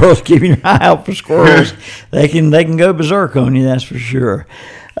 For squirrels, keeping your eye out for squirrels. They can go berserk on you, that's for sure.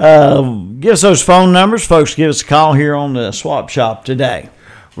 Give us those phone numbers, folks. Give us a call here on the Swap Shop today.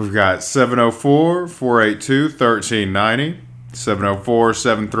 We've got 704-482-1390,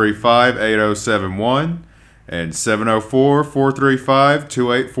 704-735-8071, and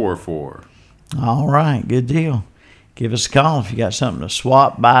 704-435-2844. All right, good deal. Give us a call if you got something to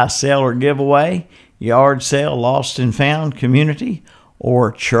swap, buy, sell, or give away. Yard sale, lost and found, community,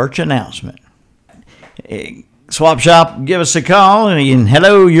 or church announcement. Swap Shop, give us a call. And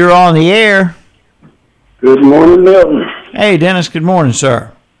hello, you're on the air. Good morning, Milton. Hey, Dennis, good morning,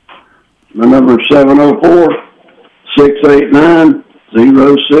 sir. My number is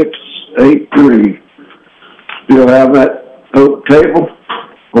 704-689-0683. Still have that oak table,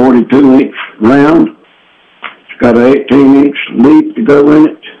 42-inch round. It's got an 18-inch leaf to go in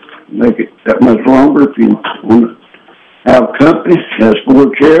it. Make it that much longer if you want to have company. It has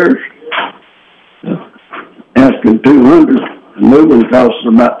 4 chairs. Asking $200. The new one costs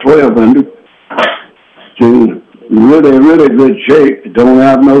about $1,200. It's in really, really good shape. It don't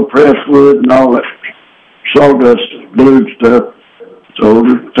have no press wood and all that sawdust glued stuff. So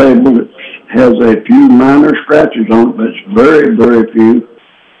the table has a few minor scratches on it, but it's very, very few.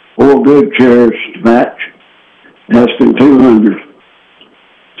 4 good chairs to match. Asking $200.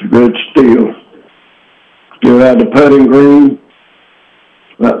 It's a good steal. Still have the putting green.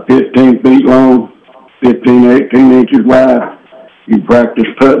 About 15 feet long, 15, 18 inches wide. You practice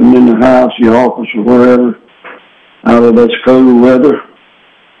putting in the house, your office, or wherever, out of this cold weather.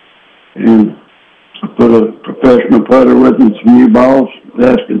 And I put a professional putter with and some new balls,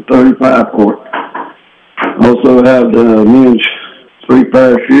 asking $35 for it. Also have the men's 3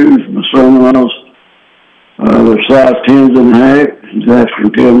 pair of shoes, my son-in-law's. They're size 10s and a half. He's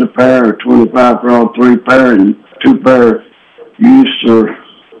asking $10 a pair, or $25 for all 3 pair, and 2 pair used or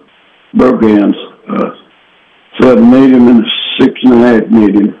Brogans. 7 medium and 6.5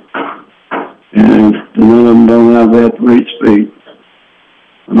 medium. And none of them don't have that for each feet.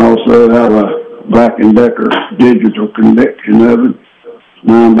 And also have a Black & Decker digital convection oven,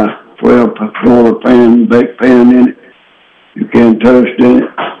 9 by 12 floor pan, bake pan in it. You can toast in it.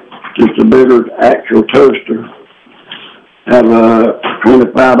 Just a bigger actual toaster. Have a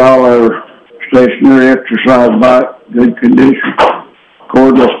 $25 stationary exercise bike, good condition.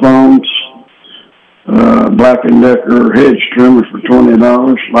 Cordless phones, Black & Decker hedge trimmers for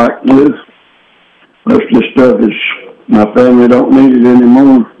 $20, like new. Most of this stuff is, my family don't need it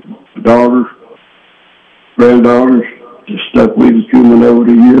anymore. Daughters, granddaughters, just stuff we've accumulated over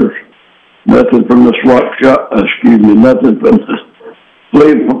the years. Nothing from the swap shop, nothing from the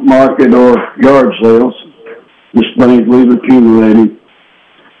flea market or yard sales. Just things we've accumulated.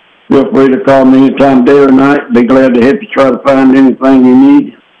 Feel free to call me anytime, day or night. Be glad to help you try to find anything you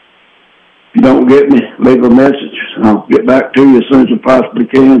need. If you don't get me, leave a message. I'll get back to you as soon as I possibly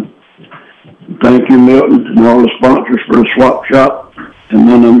can. Thank you, Milton, and all the sponsors for the swap shop. And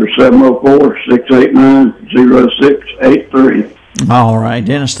my number is 704-689-0683. All right,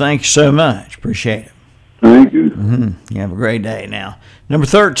 Dennis, thank you so much. Appreciate it. Thank you. You have a great day now. Number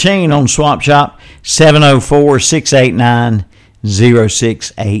 13 on Swap Shop,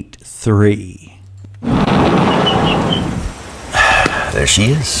 704-689-0683. There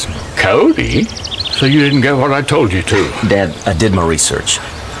she is. Cody? So you didn't get what I told you to? Dad, I did my research.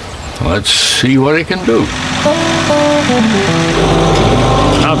 Let's see what he can do.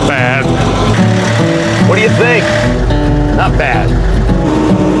 Not bad. What do you think? Not bad.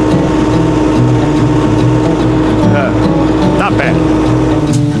 Not bad.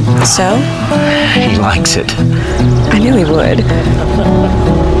 So? He likes it. I knew he would.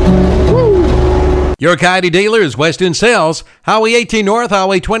 Your Coyote dealer is Weston Sales, Highway 18 North,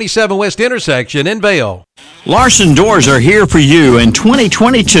 Highway 27 West intersection in Vale. Larson Doors are here for you in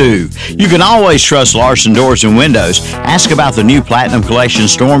 2022. You can always trust Larson Doors and Windows. Ask about the new Platinum Collection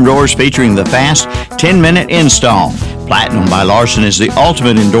storm doors featuring the fast 10-minute install. Platinum by Larson is the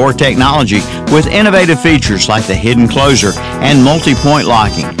ultimate in door technology with innovative features like the hidden closer and multi-point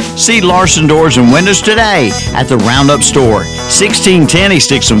locking. See Larson Doors and Windows today at the Roundup Store, 1610 East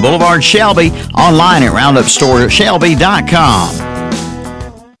Dixon Boulevard, Shelby, online at roundupstoreshelby.com.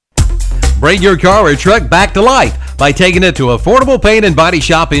 Bring your car or truck back to life by taking it to Affordable Paint and Body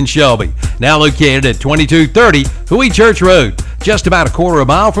Shop in Shelby. Now located at 2230 Huey Church Road, just about a quarter of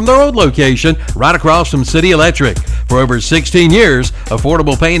a mile from their old location, right across from City Electric. For over 16 years,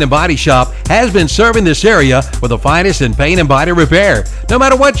 Affordable Paint and Body Shop has been serving this area with the finest in paint and body repair. No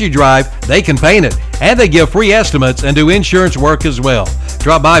matter what you drive, they can paint it. And they give free estimates and do insurance work as well.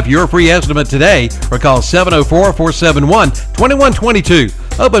 Drop by for your free estimate today or call 704-471-2122.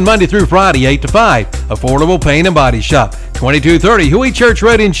 Open Monday through Friday, 8 to 5. Affordable Paint and Body Shop, 2230 Huey Church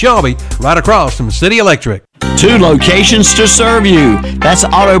Road in Shelby, right across from City Electric. 2 locations to serve you. That's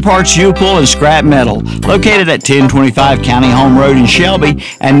Auto Parts U-Pull and Scrap Metal, located at 1025 County Home Road in Shelby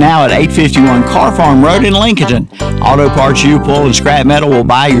and now at 851 Car Farm Road in Lincoln. Auto Parts U-Pull and Scrap Metal will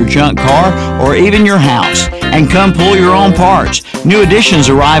buy your junk car or even your house and come pull your own parts. New additions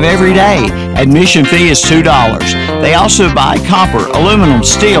arrive every day. Admission fee is $2. They also buy copper, aluminum,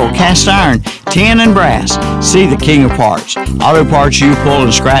 steel, cast iron, tin, and brass. See the king of parts. Auto Parts U-Pull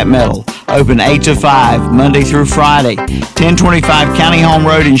and Scrap Metal. Open 8 to 5, Monday through Friday. 1025 County Home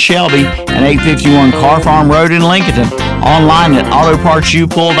Road in Shelby and 851 Car Farm Road in Lincoln. Online at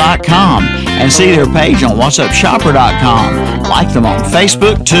autopartsupull.com and see their page on whatsupshopper.com. Like them on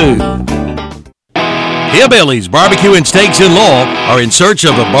Facebook too. Hillbillies Barbecue and Steaks in Lowell are in search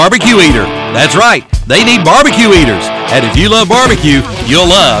of a barbecue eater. That's right, they need barbecue eaters. And if you love barbecue, you'll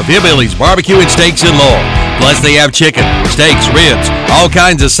love Hillbillies Barbecue and Steaks in Lowell. Plus, they have chicken, steaks, ribs, all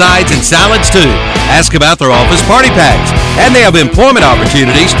kinds of sides and salads too. Ask about their office party packs. And they have employment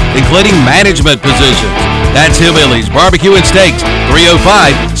opportunities, including management positions. That's Hillbillies Barbecue and Steaks,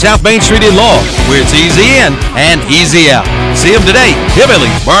 305 South Main Street in Lowell, where it's easy in and easy out. See them today,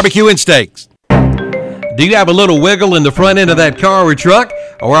 Hillbillies Barbecue and Steaks. Do you have a little wiggle in the front end of that car or truck?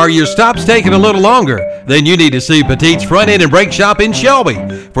 Or are your stops taking a little longer? Then you need to see Petite's Front End and Brake Shop in Shelby.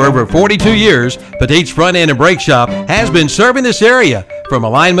 For over 42 years, Petite's Front End and Brake Shop has been serving this area. From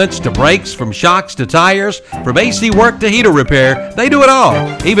alignments to brakes, from shocks to tires, from AC work to heater repair, they do it all,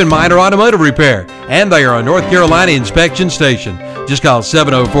 even minor automotive repair. And they are a North Carolina inspection station. Just call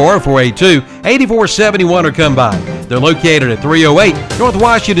 704-482-8471 or come by. They're located at 308 North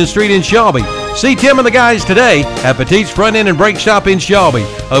Washington Street in Shelby. See Tim and the guys today at Petite's Front End and Brake Shop in Shelby.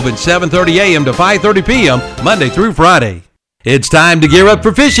 Open 7:30 a.m. to 5:30 p.m. Monday through Friday. It's time to gear up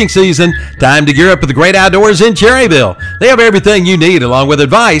for fishing season. Time to gear up with the great outdoors in Cherryville. They have everything you need along with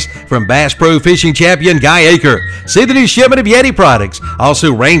advice from Bass Pro Fishing Champion Guy ACRE. See the new shipment of Yeti products,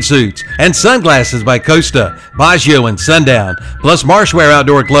 also rain suits and sunglasses by Costa, Baggio, and Sundown, plus Marshwear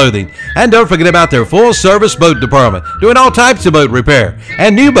outdoor clothing. And don't forget about their full-service boat department, doing all types of boat repair.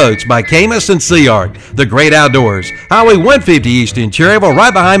 And new boats by Camus and Sea Art. The Great Outdoors, Highway 150 East in Cherryville,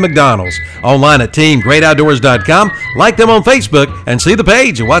 right behind McDonald's. Online at teamgreatoutdoors.com. Like them on Facebook and see the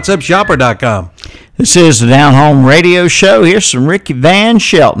page at whatsupshopper.com. This is the Down Home Radio Show. Here's some Ricky Van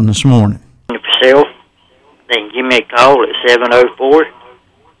Shelton this morning. For sale, they can give me a call at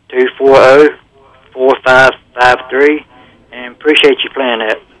 704-240-4553, and appreciate you playing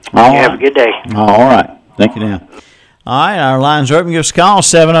that. Have a good day. All right. Thank you, Dan. All right, our lines are open. Give us a call,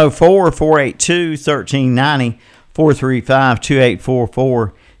 704-482-1390,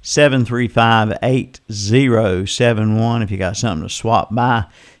 435-2844. 735-8071 if you got something to swap, buy,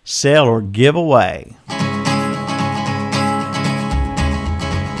 sell, or give away.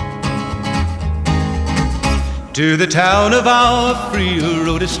 To the town of our Frio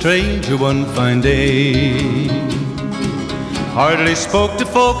rode a stranger one fine day. Hardly spoke to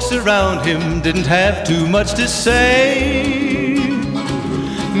folks around him, didn't have too much to say.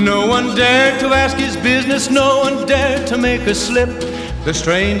 No one dared to ask his business, no one dared to make a slip. The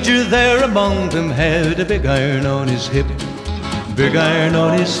stranger there among them had a big iron on his hip, big iron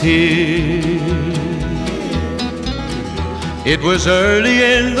on his hip. It was early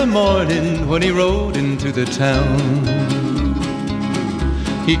in the morning when he rode into the town.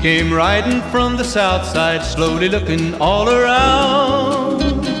 He came riding from the south side, slowly looking all around.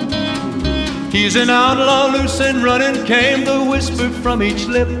 He's an outlaw, loose and running, came the whisper from each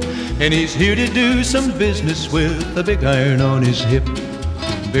lip, and he's here to do some business with a big iron on his hip,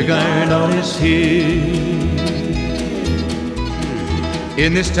 big iron on his hip.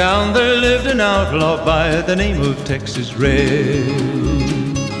 In this town there lived an outlaw by the name of Texas Red.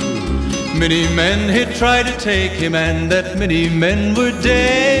 Many men had tried to take him, and that many men were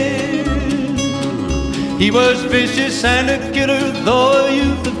dead. He was vicious and a killer, though a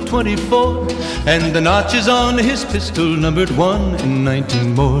youth of 24, and the notches on his pistol numbered 1 in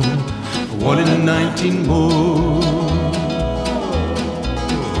 19 more, 1 in 19 more.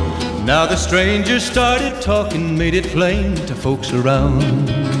 Now the stranger started talking, made it plain to folks around.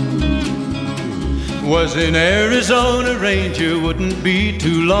 Was an Arizona Ranger, wouldn't be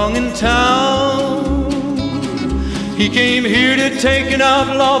too long in town. He came here to take an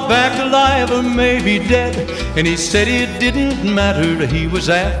outlaw back alive or maybe dead, and he said it didn't matter, he was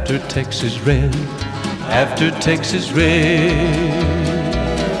after Texas Red, after Texas Red.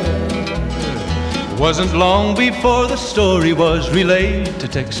 Wasn't long before the story was relayed to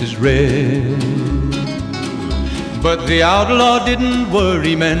Texas Red. But the outlaw didn't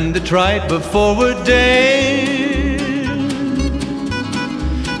worry, men that tried before were dead.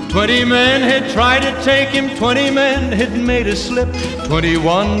 20 men had tried to take him, 20 men had made a slip.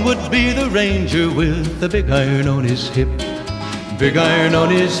 21 would be the ranger with the big iron on his hip. Big iron on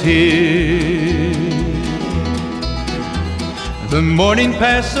his hip. The morning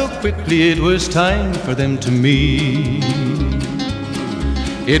passed so quickly, it was time for them to meet.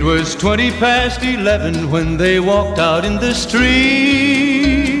 It was 20 past 11 when they walked out in the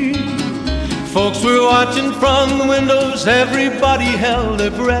street. Folks were watching from the windows, everybody held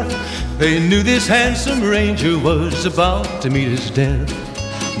their breath. They knew this handsome ranger was about to meet his death,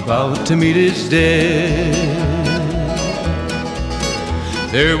 about to meet his death.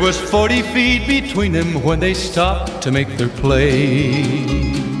 There was 40 feet between them when they stopped to make their play.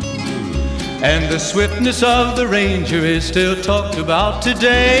 And the swiftness of the ranger is still talked about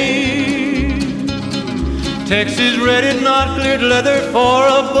today. Texas red, not cleared leather for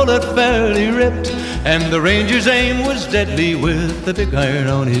a bullet fairly ripped. And the ranger's aim was deadly with the big iron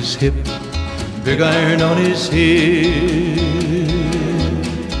on his hip. Big iron on his hip.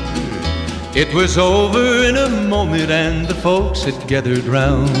 It was over in a moment and the folks had gathered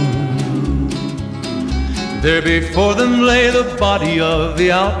round. There before them lay the body of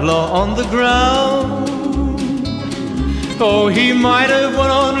the outlaw on the ground. Oh, he might have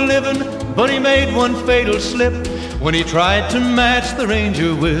went on living, but he made one fatal slip when he tried to match the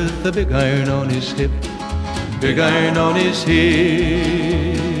ranger with the big iron on his hip. Big iron on his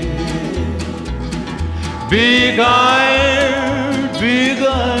hip. Big iron,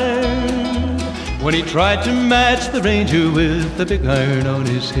 when he tried to match the ranger with the big iron on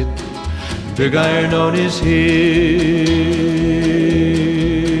his hip. Big iron on his hip.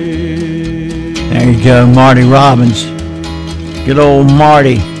 There you go, Marty Robbins. Good old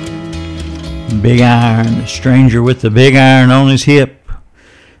Marty. Big iron, the stranger with the big iron on his hip.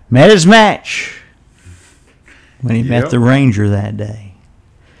 Met his match when he met the ranger that day.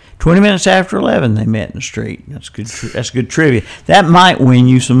 20 minutes after 11, they met in the street. That's good. That's good trivia. That might win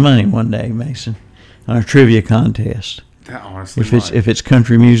you some money one day, Mason, on a trivia contest. That honestly if it's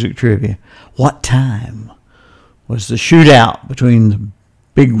country music trivia. What time was the shootout between the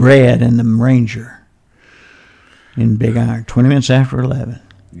Big Red and the Ranger in Big Iron? 20 minutes after 11.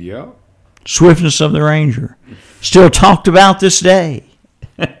 Yep. Swiftness of the Ranger. Still talked about this day.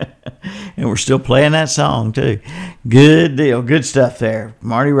 And we're still playing that song, too. Good deal. Good stuff there.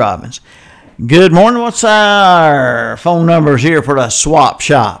 Marty Robbins. Good morning. What's our phone numbers here for the swap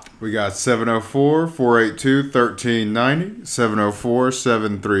shop? We got 704-482-1390,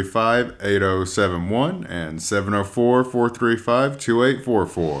 704-735-8071, and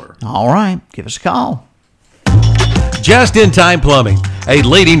 704-435-2844. All right. Give us a call. Just in Time Plumbing, a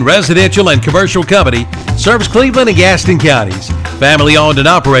leading residential and commercial company, serves Cleveland and Gaston counties. Family owned and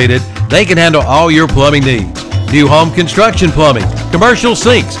operated, they can handle all your plumbing needs. New home construction plumbing, commercial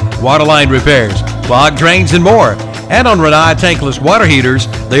sinks, water line repairs, clogged drains, and more. And on Renai tankless water heaters,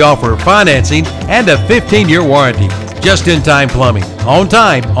 they offer financing and a 15-year warranty. Just in Time Plumbing, on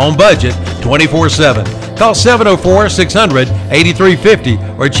time, on budget, 24/7. Call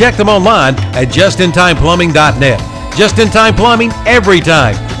 704-600-8350 or check them online at justintimeplumbing.net. Just in Time Plumbing, every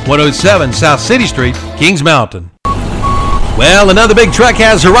time. 107 South City Street, Kings Mountain. Well, another big truck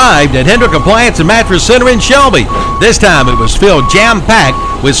has arrived at Hendrick Appliance and Mattress Center in Shelby. This time it was filled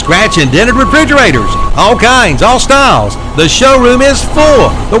jam-packed with scratch and dented refrigerators. All kinds, all styles. The showroom is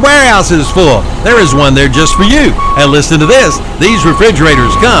full. The warehouse is full. There is one there just for you. And listen to this. These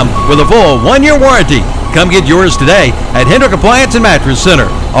refrigerators come with a full 1-year warranty. Come get yours today at Hendrick Appliance and Mattress Center.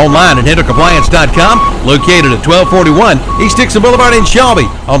 Online at HendrickAppliance.com. Located at 1241 East Dixon Boulevard in Shelby.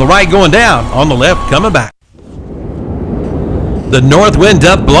 On the right going down, on the left coming back. The north wind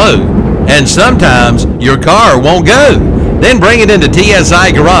doth blow, and sometimes your car won't go. Then bring it into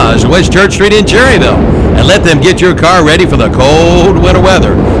TSI Garage, West Church Street in Cherryville, and let them get your car ready for the cold winter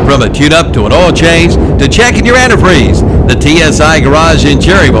weather. From a tune-up to an oil change to checking your antifreeze, the TSI Garage in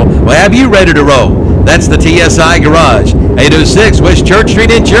Cherryville will have you ready to roll. That's the TSI Garage, 806 West Church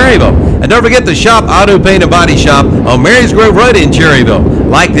Street in Cherryville. And don't forget the Shop Auto Paint and Body Shop on Marys Grove Road in Cherryville.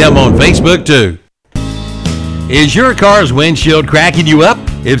 Like them on Facebook too. Is your car's windshield cracking you up?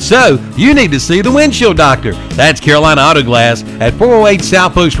 If so, you need to see the windshield doctor. That's Carolina Auto Glass at 408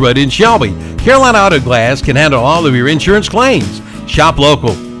 South Post Road in Shelby. Carolina Auto Glass can handle all of your insurance claims. Shop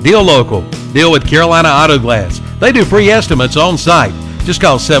local, deal with Carolina Auto Glass. They do free estimates on site. Just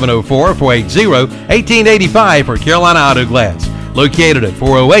call 704-480-1885 for Carolina Auto Glass. Located at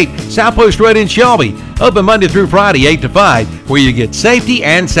 408 South Post Road in Shelby. Open Monday through Friday, 8 to 5, where you get safety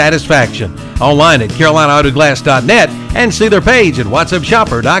and satisfaction. Online at CarolinaAutoGlass.net and see their page at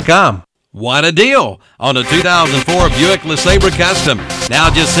WhatsAppShopper.com. What a deal on a 2004 Buick LeSabre Custom.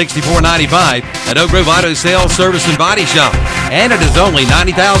 Now just $64.95 at Oak Grove Auto Sales, Service, and Body Shop. And it is only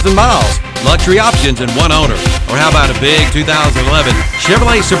 90,000 miles. Luxury options and one owner. Or how about a big 2011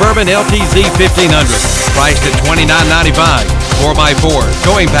 Chevrolet Suburban LTZ 1500, priced at $29.95. 4x4,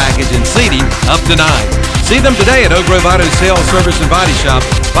 towing package and seating up to 9. See them today at Oak Grove Auto Sales, Service, and Body Shop,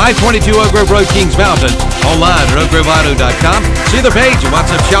 522 Oak Grove Road, Kings Mountain. Online at oakgroveauto.com. See their page at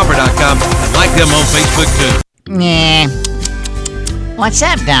whatsupshopper.com and like them on Facebook too. Nah. What's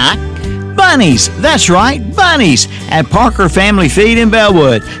up, Doc? Bunnies! That's right, bunnies! At Parker Family Feed in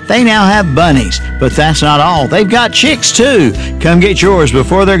Bellwood. They now have bunnies, but that's not all. They've got chicks, too. Come get yours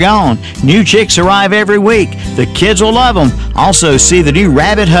before they're gone. New chicks arrive every week. The kids will love them. Also, see the new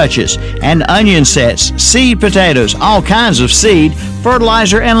rabbit hutches and onion sets, seed potatoes, all kinds of seed,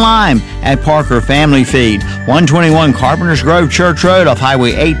 fertilizer, and lime at Parker Family Feed. 121 Carpenters Grove Church Road off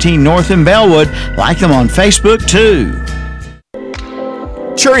Highway 18 North in Bellwood. Like them on Facebook, too.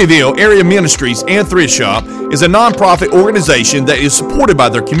 Cherryville Area Ministries and Thrift Shop is a nonprofit organization that is supported by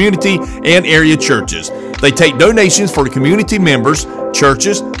their community and area churches. They take donations for community members,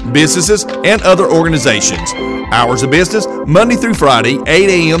 churches, businesses, and other organizations. Hours of business, Monday through Friday, 8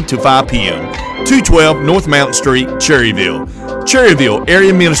 a.m. to 5 p.m. 212 North Mountain Street, Cherryville. Cherryville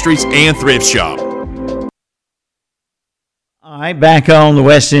Area Ministries and Thrift Shop. All right, back on the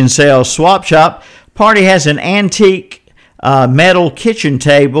West End Sales Swap Shop. Party has an antique metal kitchen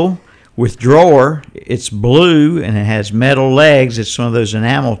table with drawer. It's blue and it has metal legs. It's one of those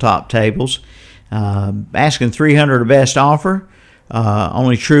enamel top tables. Asking $300 best offer.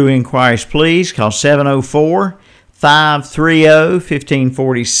 Only true inquiries, please. Call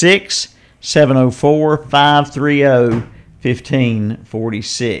 704-530-1546.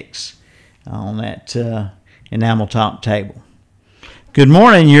 704-530-1546 on that enamel top table. Good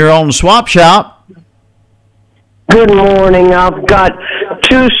morning. You're on the Swap Shop. Good morning. I've got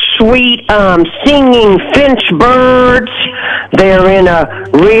two sweet singing finch birds. They're in a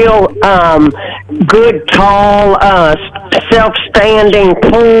real good, tall, self-standing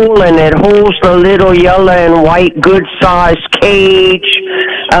pool, and it holds the little yellow and white good-sized cage.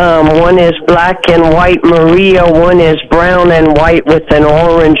 One is black and white Maria. One is brown and white with an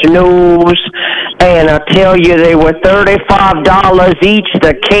orange nose. And I tell you, they were $35 each.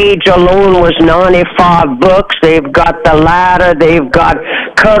 The cage alone was $95. They've got the ladder. They've got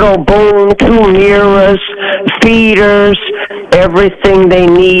cuddle bone, 2 mirrors, feeders, everything they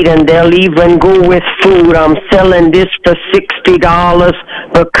need, and they'll even go with food. I'm selling this for $60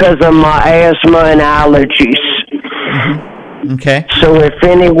 because of my asthma and allergies. Mm-hmm. Okay. So if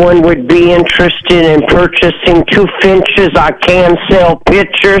anyone would be interested in purchasing 2 finches, I can sell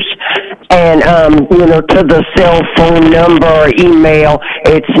pictures. And, to the cell phone number or email,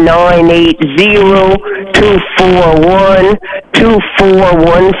 it's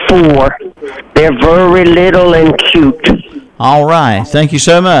 980-241-2414. They're very little and cute. All right. Thank you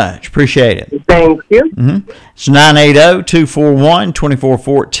so much. Appreciate it. Thank you. Mm-hmm. It's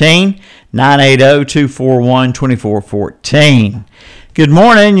 980-241-2414. 980-241-2414. Good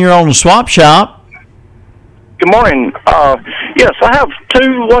morning. You're on the Swap Shop. Good morning. Yes, I have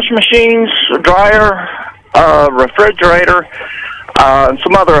 2 washing machines, a dryer, refrigerator, and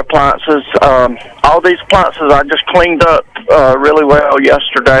some other appliances. All these appliances I just cleaned up really well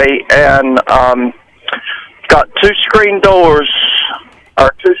yesterday, and got 2 screen doors,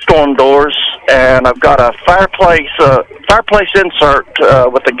 or 2 storm doors, and I've got a fireplace insert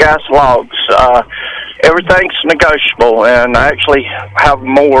with the gas logs. Everything's negotiable, and I actually have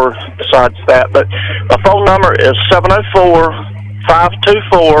more besides that. But my phone number is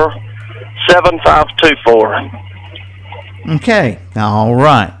 704-524-7524. Okay. All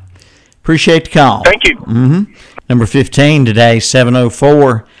right. Appreciate the call. Thank you. Mm-hmm. Number 15 today,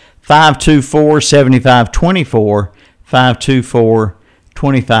 704-524-7524.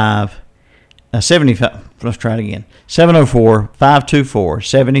 524-75. Let's try it again.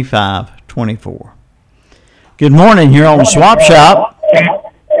 704-524-7524. Good morning. You're on the Swap Shop.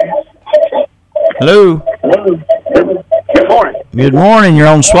 Hello. Good morning. Good morning. You're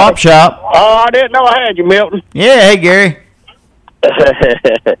on the Swap Shop. Oh, I didn't know I had you, Milton. Yeah. Hey, Gary.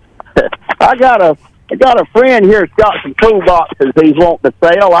 I got a friend here that's got some toolboxes he's wanting to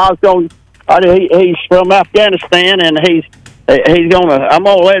sell. He's from Afghanistan, and I'm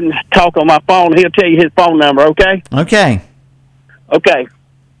gonna let him talk on my phone. He'll tell you his phone number. Okay. Okay. Okay.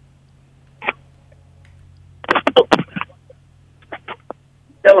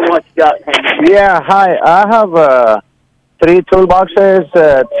 Tell him what you got. Yeah, hi. I have 3 toolboxes,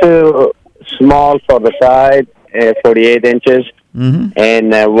 2 small for the side, 48 inches,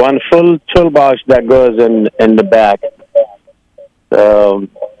 and one full toolbox that goes in the back. So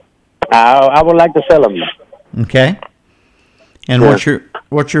I would like to sell them. Okay. And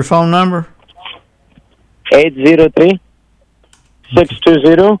what's your phone number?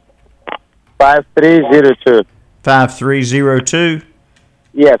 803-620-5302. 5302.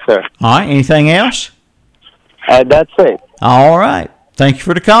 Yes, sir. All right. Anything else? That's it. All right. Thank you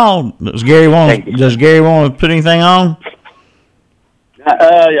for the call. Does Gary want to put anything on?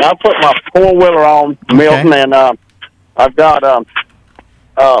 I put my 4-wheeler on, Milton, and I've got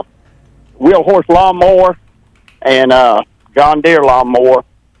wheel horse lawnmower and John Deere lawnmower.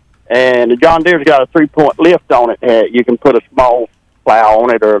 And the John Deere's got a 3-point lift on it. You can put a small plow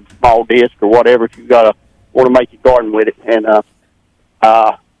on it or a small disc or whatever if you want to make your garden with it. And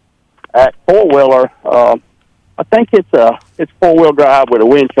that 4-wheeler, I think it's 4-wheel drive with a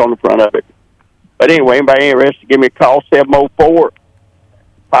winch on the front of it. But anyway, anybody interested, give me a call,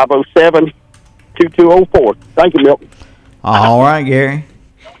 704-507-2204. Thank you, Milton. All right, Gary.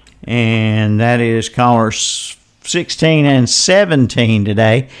 And that is callers 16 and 17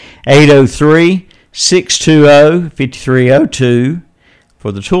 today. 803-620-5302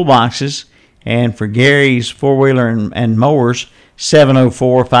 for the toolboxes. And for Gary's 4-wheeler and mowers,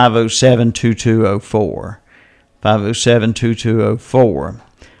 704-507-2204. 507-2204.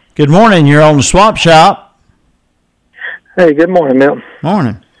 Good morning. You're on the Swap Shop. Hey, good morning, Milton.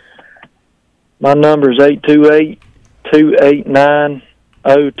 Morning. My number is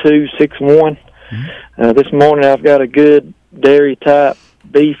 828-289-0261. This morning I've got a good dairy-type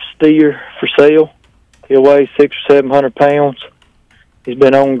beef steer for sale. He'll weigh 600 or 700 pounds. He's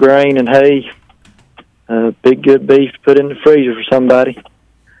been on grain and hay. Big, good beef to put in the freezer for somebody.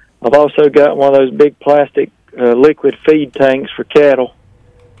 I've also got one of those big plastic liquid feed tanks for cattle.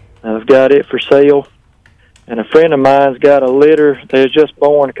 I've got it for sale. And a friend of mine's got a litter. They was just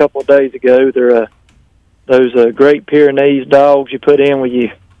born a couple of days ago. They're those Great Pyrenees dogs you put in with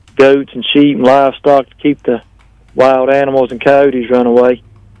your goats and sheep and livestock to keep the wild animals and coyotes run away.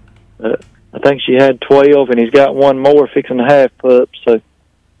 I think she had 12, and he's got one more fixing to have pups. So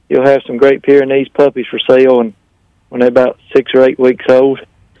he'll have some Great Pyrenees puppies for sale, and when they're about 6 or 8 weeks old.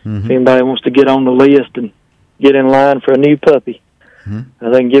 If anybody wants to get on the list and get in line for a new puppy, they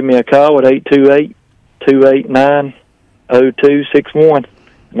can give me a call at 828-289-0261.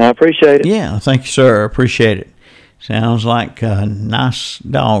 And I appreciate it. Yeah, thank you, sir. I appreciate it. Sounds like nice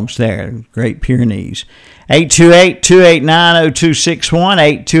dogs there. Great Pyrenees. 828-289-0261.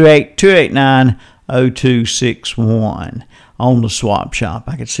 828-289-0261 on the Swap Shop.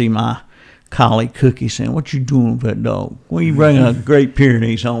 I could see my collie Cookie saying, "What you doing with that dog? What are you bringing a Great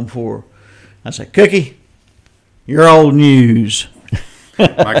Pyrenees home for?" I said, "Cookie, you're old news."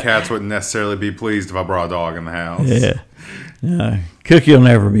 My cats wouldn't necessarily be pleased if I brought a dog in the house. Yeah. Cookie will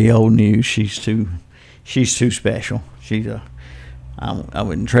never be old news. She's too special. I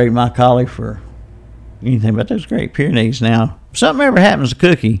wouldn't trade my collie for anything but those Great Pyrenees. Now, if something ever happens to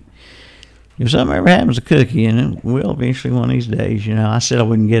Cookie, and it will eventually one of these days, I said I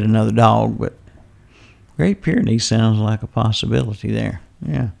wouldn't get another dog, but Great Pyrenees sounds like a possibility there.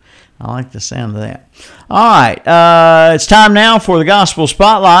 Yeah, I like the sound of that. All right, it's time now for the Gospel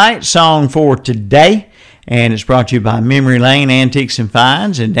Spotlight song for today, and it's brought to you by Memory Lane Antiques and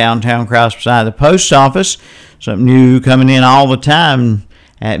Finds in downtown Krause beside the post office. Something new coming in all the time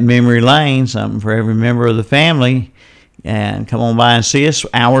at Memory Lane, something for every member of the family. And come on by and see us.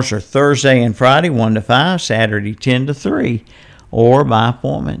 Hours are Thursday and Friday, 1 to 5, Saturday, 10 to 3, or by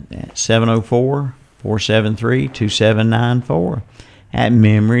appointment at 704-473-2794 at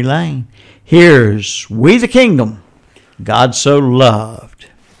Memory Lane. Here's We the Kingdom, God So Loved.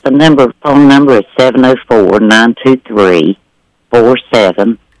 The phone number is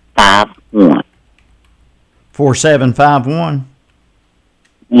 704-923-4751. 4751?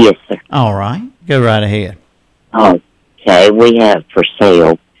 Yes, sir. All right. Go right ahead. Okay, we have for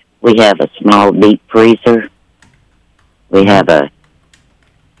sale, we have a small deep freezer. We have a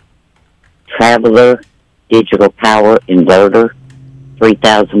Traveler digital power inverter,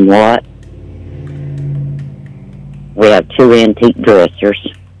 3,000 watt. We have 2 antique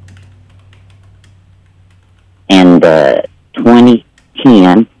dressers. And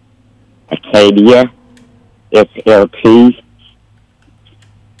 2010 ACAIDA SLT.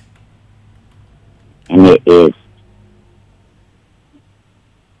 And it is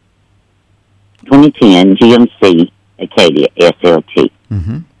 2010 GMC ACAIDA SLT.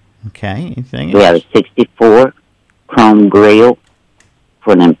 Okay, anything else? We have a 64 chrome grill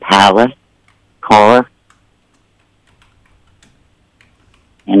for an Impala car.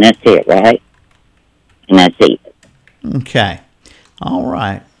 And that's it, right? And that's it. Okay. All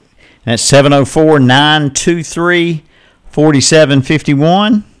right. That's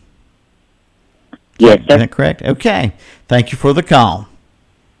 704-923-4751. Yes, sir. Is that correct? Okay. Thank you for the call.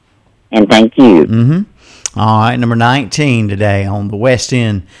 And thank you. Mm-hmm. All right, number 19 today on the West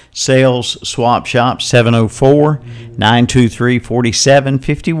End Sales Swap Shop,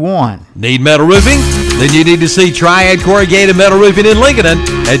 704-923-4751. Need metal roofing? Then you need to see Triad Corrugated Metal Roofing in Lincoln.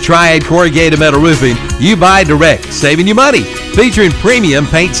 At Triad Corrugated Metal Roofing, you buy direct, saving you money. Featuring premium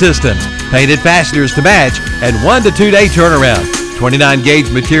paint systems, painted fasteners to match, and 1 to 2 day turnaround. 29 gauge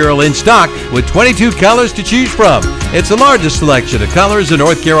material in stock with 22 colors to choose from. It's the largest selection of colors in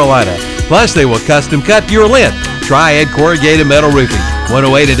North Carolina. Plus, they will custom cut your length. Triad Corrugated Metal Roofing,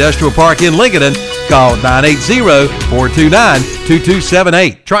 108 Industrial Park in Lincoln. Call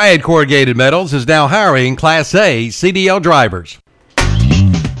 980-429-2278. Triad Corrugated Metals is now hiring Class A CDL drivers.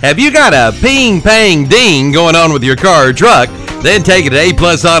 Have you got a ping, pang, ding going on with your car or truck? Then take it to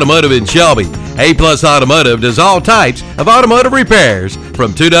A-Plus Automotive in Shelby. A-Plus Automotive does all types of automotive repairs,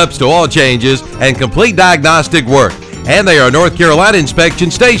 from tune-ups to oil changes and complete diagnostic work. And they are a North Carolina inspection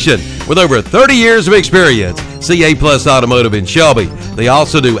station with over 30 years of experience. See A-Plus Automotive in Shelby. They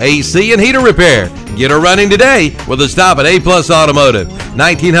also do AC and heater repair. Get her running today with a stop at A-Plus Automotive,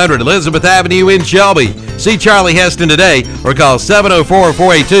 1900 Elizabeth Avenue in Shelby. See Charlie Heston today or call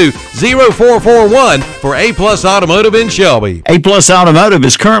 704-482-0441 for A-Plus Automotive in Shelby. A-Plus Automotive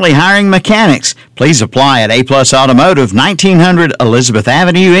is currently hiring mechanics. Please apply at A-Plus Automotive, 1900 Elizabeth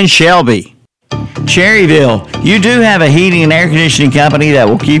Avenue in Shelby. Cherryville, you do have a heating and air conditioning company that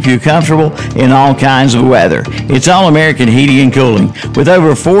will keep you comfortable in all kinds of weather. It's All American Heating and Cooling with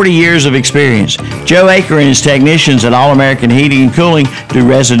over 40 years of experience. Joe ACRE and his technicians at All American Heating and Cooling do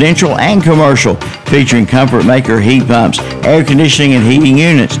residential and commercial, featuring Comfort Maker heat pumps, air conditioning and heating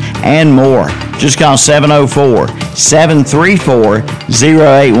units, and more. Just call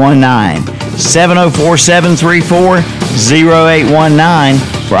 704-734-0819. 704-734-0819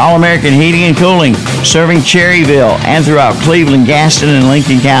 for All American Heating and Cooling, serving Cherryville and throughout Cleveland, Gaston, and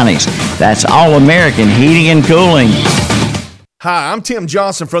Lincoln counties. That's All American Heating and Cooling. Hi, I'm Tim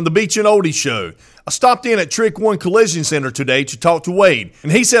Johnson from the Beach and Oldie Show. I stopped in at Trick One Collision Center today to talk to Wade,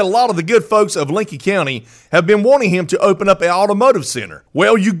 and he said a lot of the good folks of Lincoln County have been wanting him to open up an automotive center.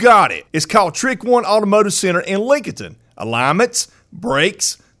 Well, you got it. It's called Trick One Automotive Center in Lincoln. Alignments,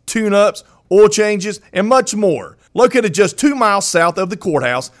 brakes, tune-ups, oil changes, and much more. Located just 2 miles south of the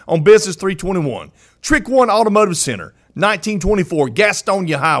courthouse on Business 321. Trick One Automotive Center, 1924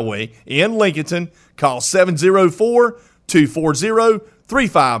 Gastonia Highway in Lincoln. Call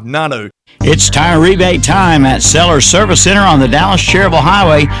 704-240-3590. It's tire rebate time at Sellers Service Center on the Dallas-Cherryville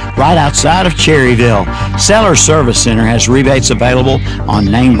Highway, right outside of Cherryville. Sellers Service Center has rebates available on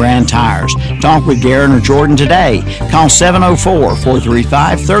name brand tires. Talk with Garen or Jordan today. Call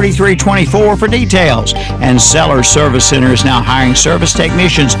 704-435-3324 for details. And Sellers Service Center is now hiring service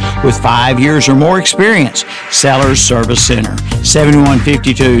technicians with 5 years or more experience. Sellers Service Center,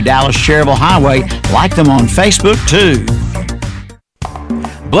 7152 Dallas-Cherryville Highway. Like them on Facebook too.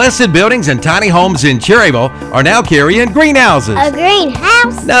 Blessed Buildings and Tiny Homes in Cherryville are now carrying greenhouses. A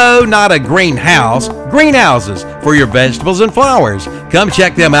greenhouse? No, not a greenhouse. Greenhouses for your vegetables and flowers. Come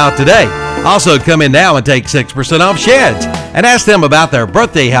check them out today. Also, come in now and take 6% off sheds. And ask them about their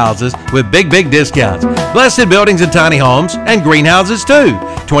birthday houses with big discounts. Blessed Buildings and Tiny Homes and greenhouses too.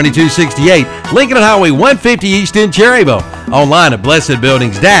 2268 Lincoln Highway 150 East in Cherryville. Online at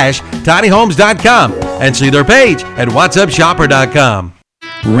blessedbuildings-tinyhomes.com and see their page at whatsupshopper.com.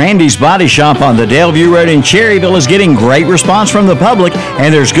 Randy's Body Shop on the Delview Road in Cherryville is getting great response from the public,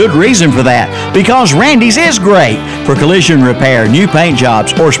 and there's good reason for that, because Randy's is great. For collision repair, new paint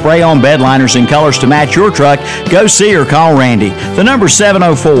jobs, or spray-on bed liners in colors to match your truck, go see or call Randy. The number's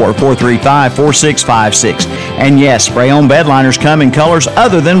 704-435-4656. And yes, spray-on bed liners come in colors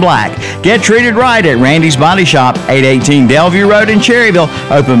other than black. Get treated right at Randy's Body Shop, 818 Delview Road in Cherryville,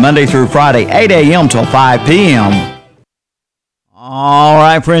 open Monday through Friday, 8 a.m. till 5 p.m. All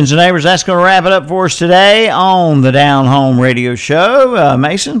right, friends and neighbors, that's going to wrap it up for us today on the Down Home Radio Show.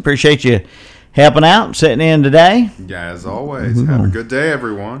 Mason, appreciate you helping out, sitting in today. Yeah, as always. Have a good day,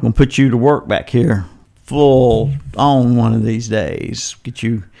 everyone. We'll put you to work back here full on one of these days. Get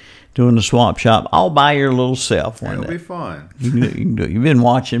you doing the swap shop all by your little self one day. It'll be fun. You can do it. You've been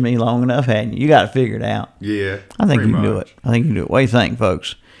watching me long enough, hadn't you? You got it figured out. Yeah, I think you can do it. I think you can do it. What do you think,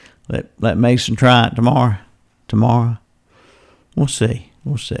 folks? Let Mason try it tomorrow. We'll see.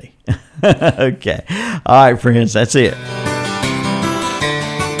 Okay. All right, friends, that's it.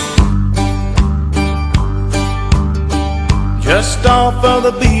 Just off of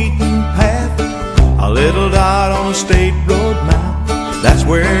the beaten path, a little dot on a state road map. That's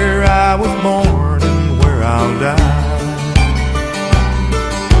where I was born and where I'll die.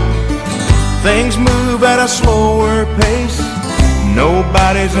 Things move at a slower pace.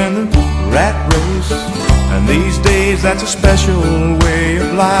 Nobody's in the rat race. And these days that's a special way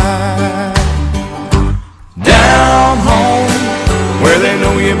of life. Down home, where they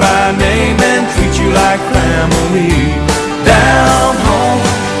know you by name and treat you like family. Down home,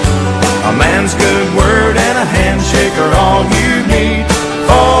 a man's good word and a handshake are all you need.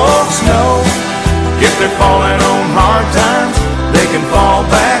 Folks know, if they're falling on hard times, they can fall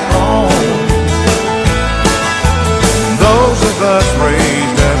back home. Those of us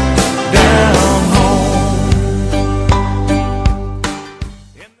raised up down home.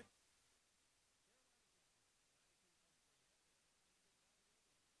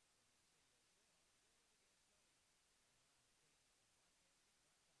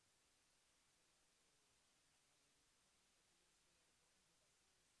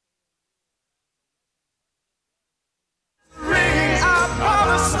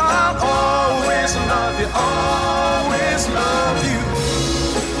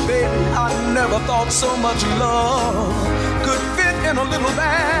 So much love could fit in a little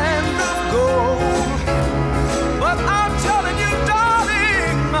band of gold. But I'm telling you,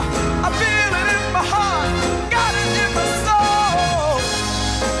 darling, I feel it in my heart, got it in my soul.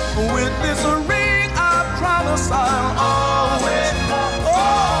 With this ring, I promise I'll always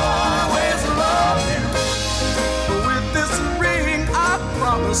love you. With this ring, I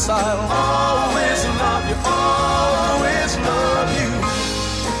promise I'll always love you, always love you.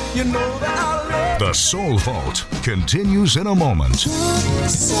 You know that I love you. The Soul Vault continues in a moment. Soul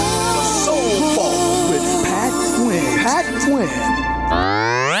Vault with Pat Quinn.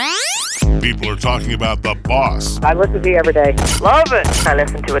 People are talking about The Boss. I listen to you every day. Love it. I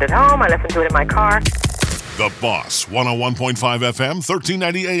listen to it at home. I listen to it in my car. The Boss, 101.5 FM,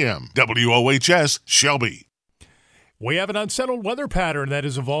 1390 AM, WOHS, Shelby. We have an unsettled weather pattern that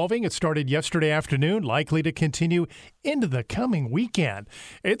is evolving. It started yesterday afternoon, likely to continue into the coming weekend.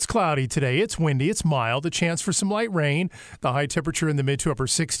 It's cloudy today. It's windy. It's mild. A chance for some light rain. The high temperature in the mid to upper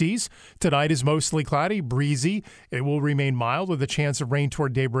 60s. Tonight is mostly cloudy, breezy. It will remain mild with a chance of rain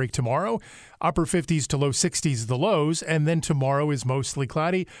toward daybreak tomorrow. Upper 50s to low 60s the lows. And then tomorrow is mostly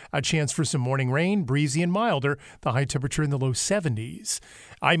cloudy. A chance for some morning rain, breezy and milder. The high temperature in the low 70s.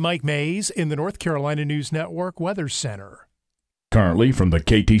 I'm Mike Mays in the North Carolina News Network Weather Center. Currently from the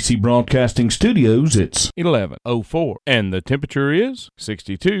KTC Broadcasting Studios, it's 11:04, and the temperature is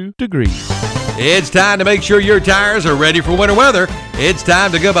 62 degrees. It's time to make sure your tires are ready for winter weather. It's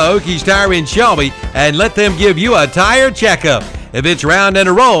time to go by Okies Tire in Shelby and let them give you a tire checkup. If it's round and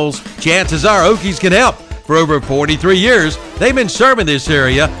it rolls, chances are Okies can help. For over 43 years, they've been serving this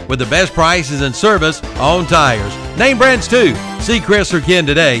area with the best prices and service on tires. Name brands too. See Chris or Ken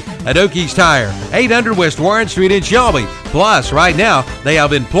today at Okies Tire, 800 West Warren Street in Shelby. Plus, right now, they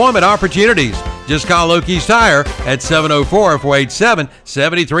have employment opportunities. Just call Okies Tire at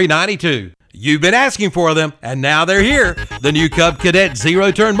 704-487-7392. You've been asking for them, and now they're here. The new Cub Cadet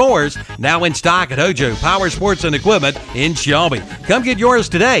zero-turn mowers, now in stock at Hojo Power Sports and Equipment in Shelby. Come get yours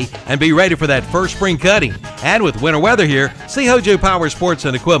today and be ready for that first spring cutting. And with winter weather here, see Hojo Power Sports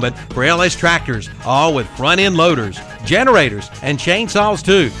and Equipment for LS tractors, all with front-end loaders, generators, and chainsaws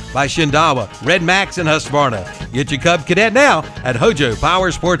too by Shindawa, Red Max, and Husqvarna. Get your Cub Cadet now at Hojo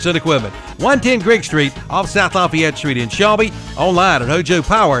Power Sports and Equipment, 110 Grigg Street off South Lafayette Street in Shelby, online at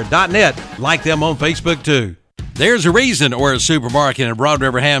hojopower.net. Like them on Facebook too. There's a reason Orr Supermarket in Broad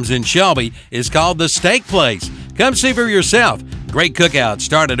River Hams in Shelby is called the Steak Place. Come see for yourself. Great cookouts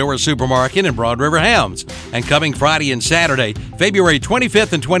start at Orr Supermarket in Broad River Hams. And coming Friday and Saturday, February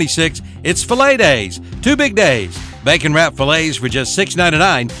 25th and 26th, it's Filet Days. 2 big days. Bacon wrap fillets for just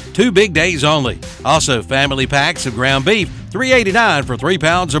 $6.99, 2 big days only. Also, family packs of ground beef, $3.89 for 3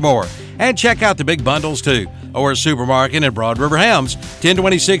 pounds or more. And check out the big bundles too. Orr Supermarket in Broad River Hams,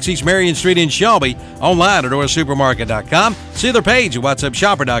 1026 East Marion Street in Shelby. Online at orrsupermarket.com. See their page at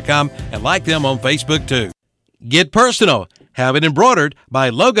whatsupshopper.com and like them on Facebook too. Get personal. Have it embroidered by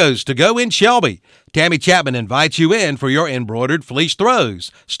Logos to Go in Shelby. Tammy Chapman invites you in for your embroidered fleece throws,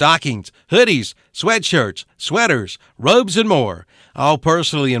 stockings, hoodies, sweatshirts, sweaters, robes, and more. All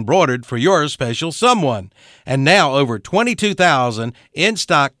personally embroidered for your special someone. And now over 22,000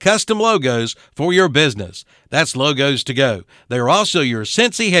 in-stock custom logos for your business. That's Logos to Go. They're also your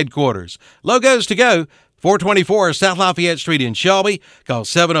Cincy headquarters. Logos to Go, 424 South Lafayette Street in Shelby. Call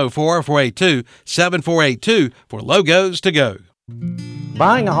 704-482-7482 for Logos to Go.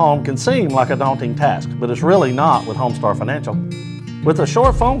 Buying a home can seem like a daunting task, but it's really not with Homestar Financial. With a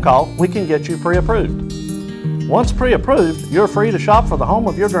short phone call, we can get you pre-approved. Once pre-approved, you're free to shop for the home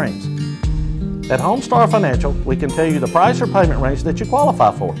of your dreams. At Homestar Financial, we can tell you the price or payment range that you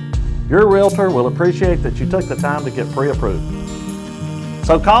qualify for. Your realtor will appreciate that you took the time to get pre-approved.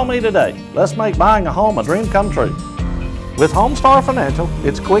 So call me today. Let's make buying a home a dream come true. With Homestar Financial,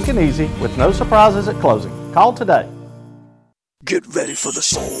 it's quick and easy with no surprises at closing. Call today. Get ready for the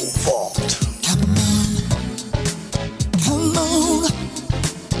Soul Vault.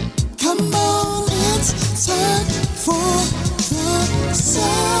 Come on, it's time for the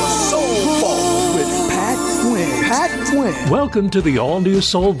Soul Vault with Pat Quinn. Welcome to the all-new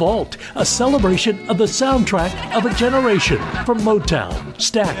Soul Vault, a celebration of the soundtrack of a generation from Motown,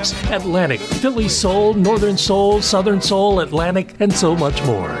 Stax, Atlantic, Philly Soul, Northern Soul, Southern Soul, Atlantic, and so much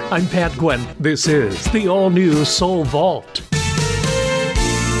more. I'm Pat Quinn. This is the all-new Soul Vault.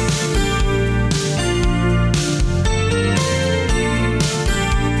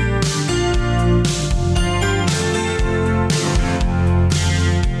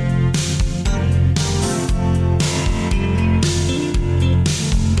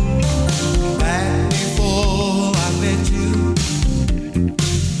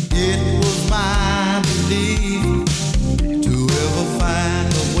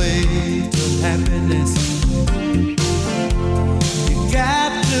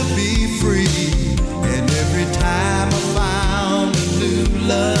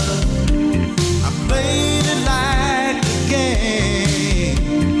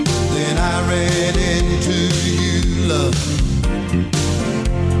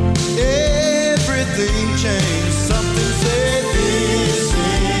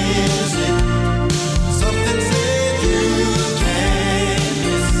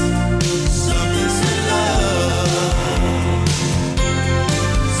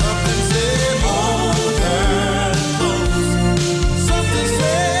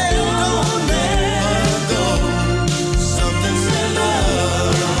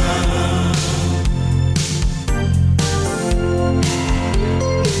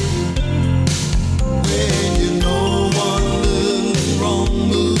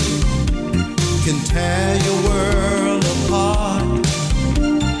 Tear your world apart.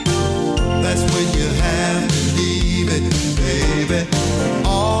 That's when you have to leave it, baby.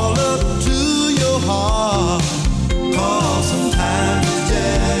 All up to your heart. 'Cause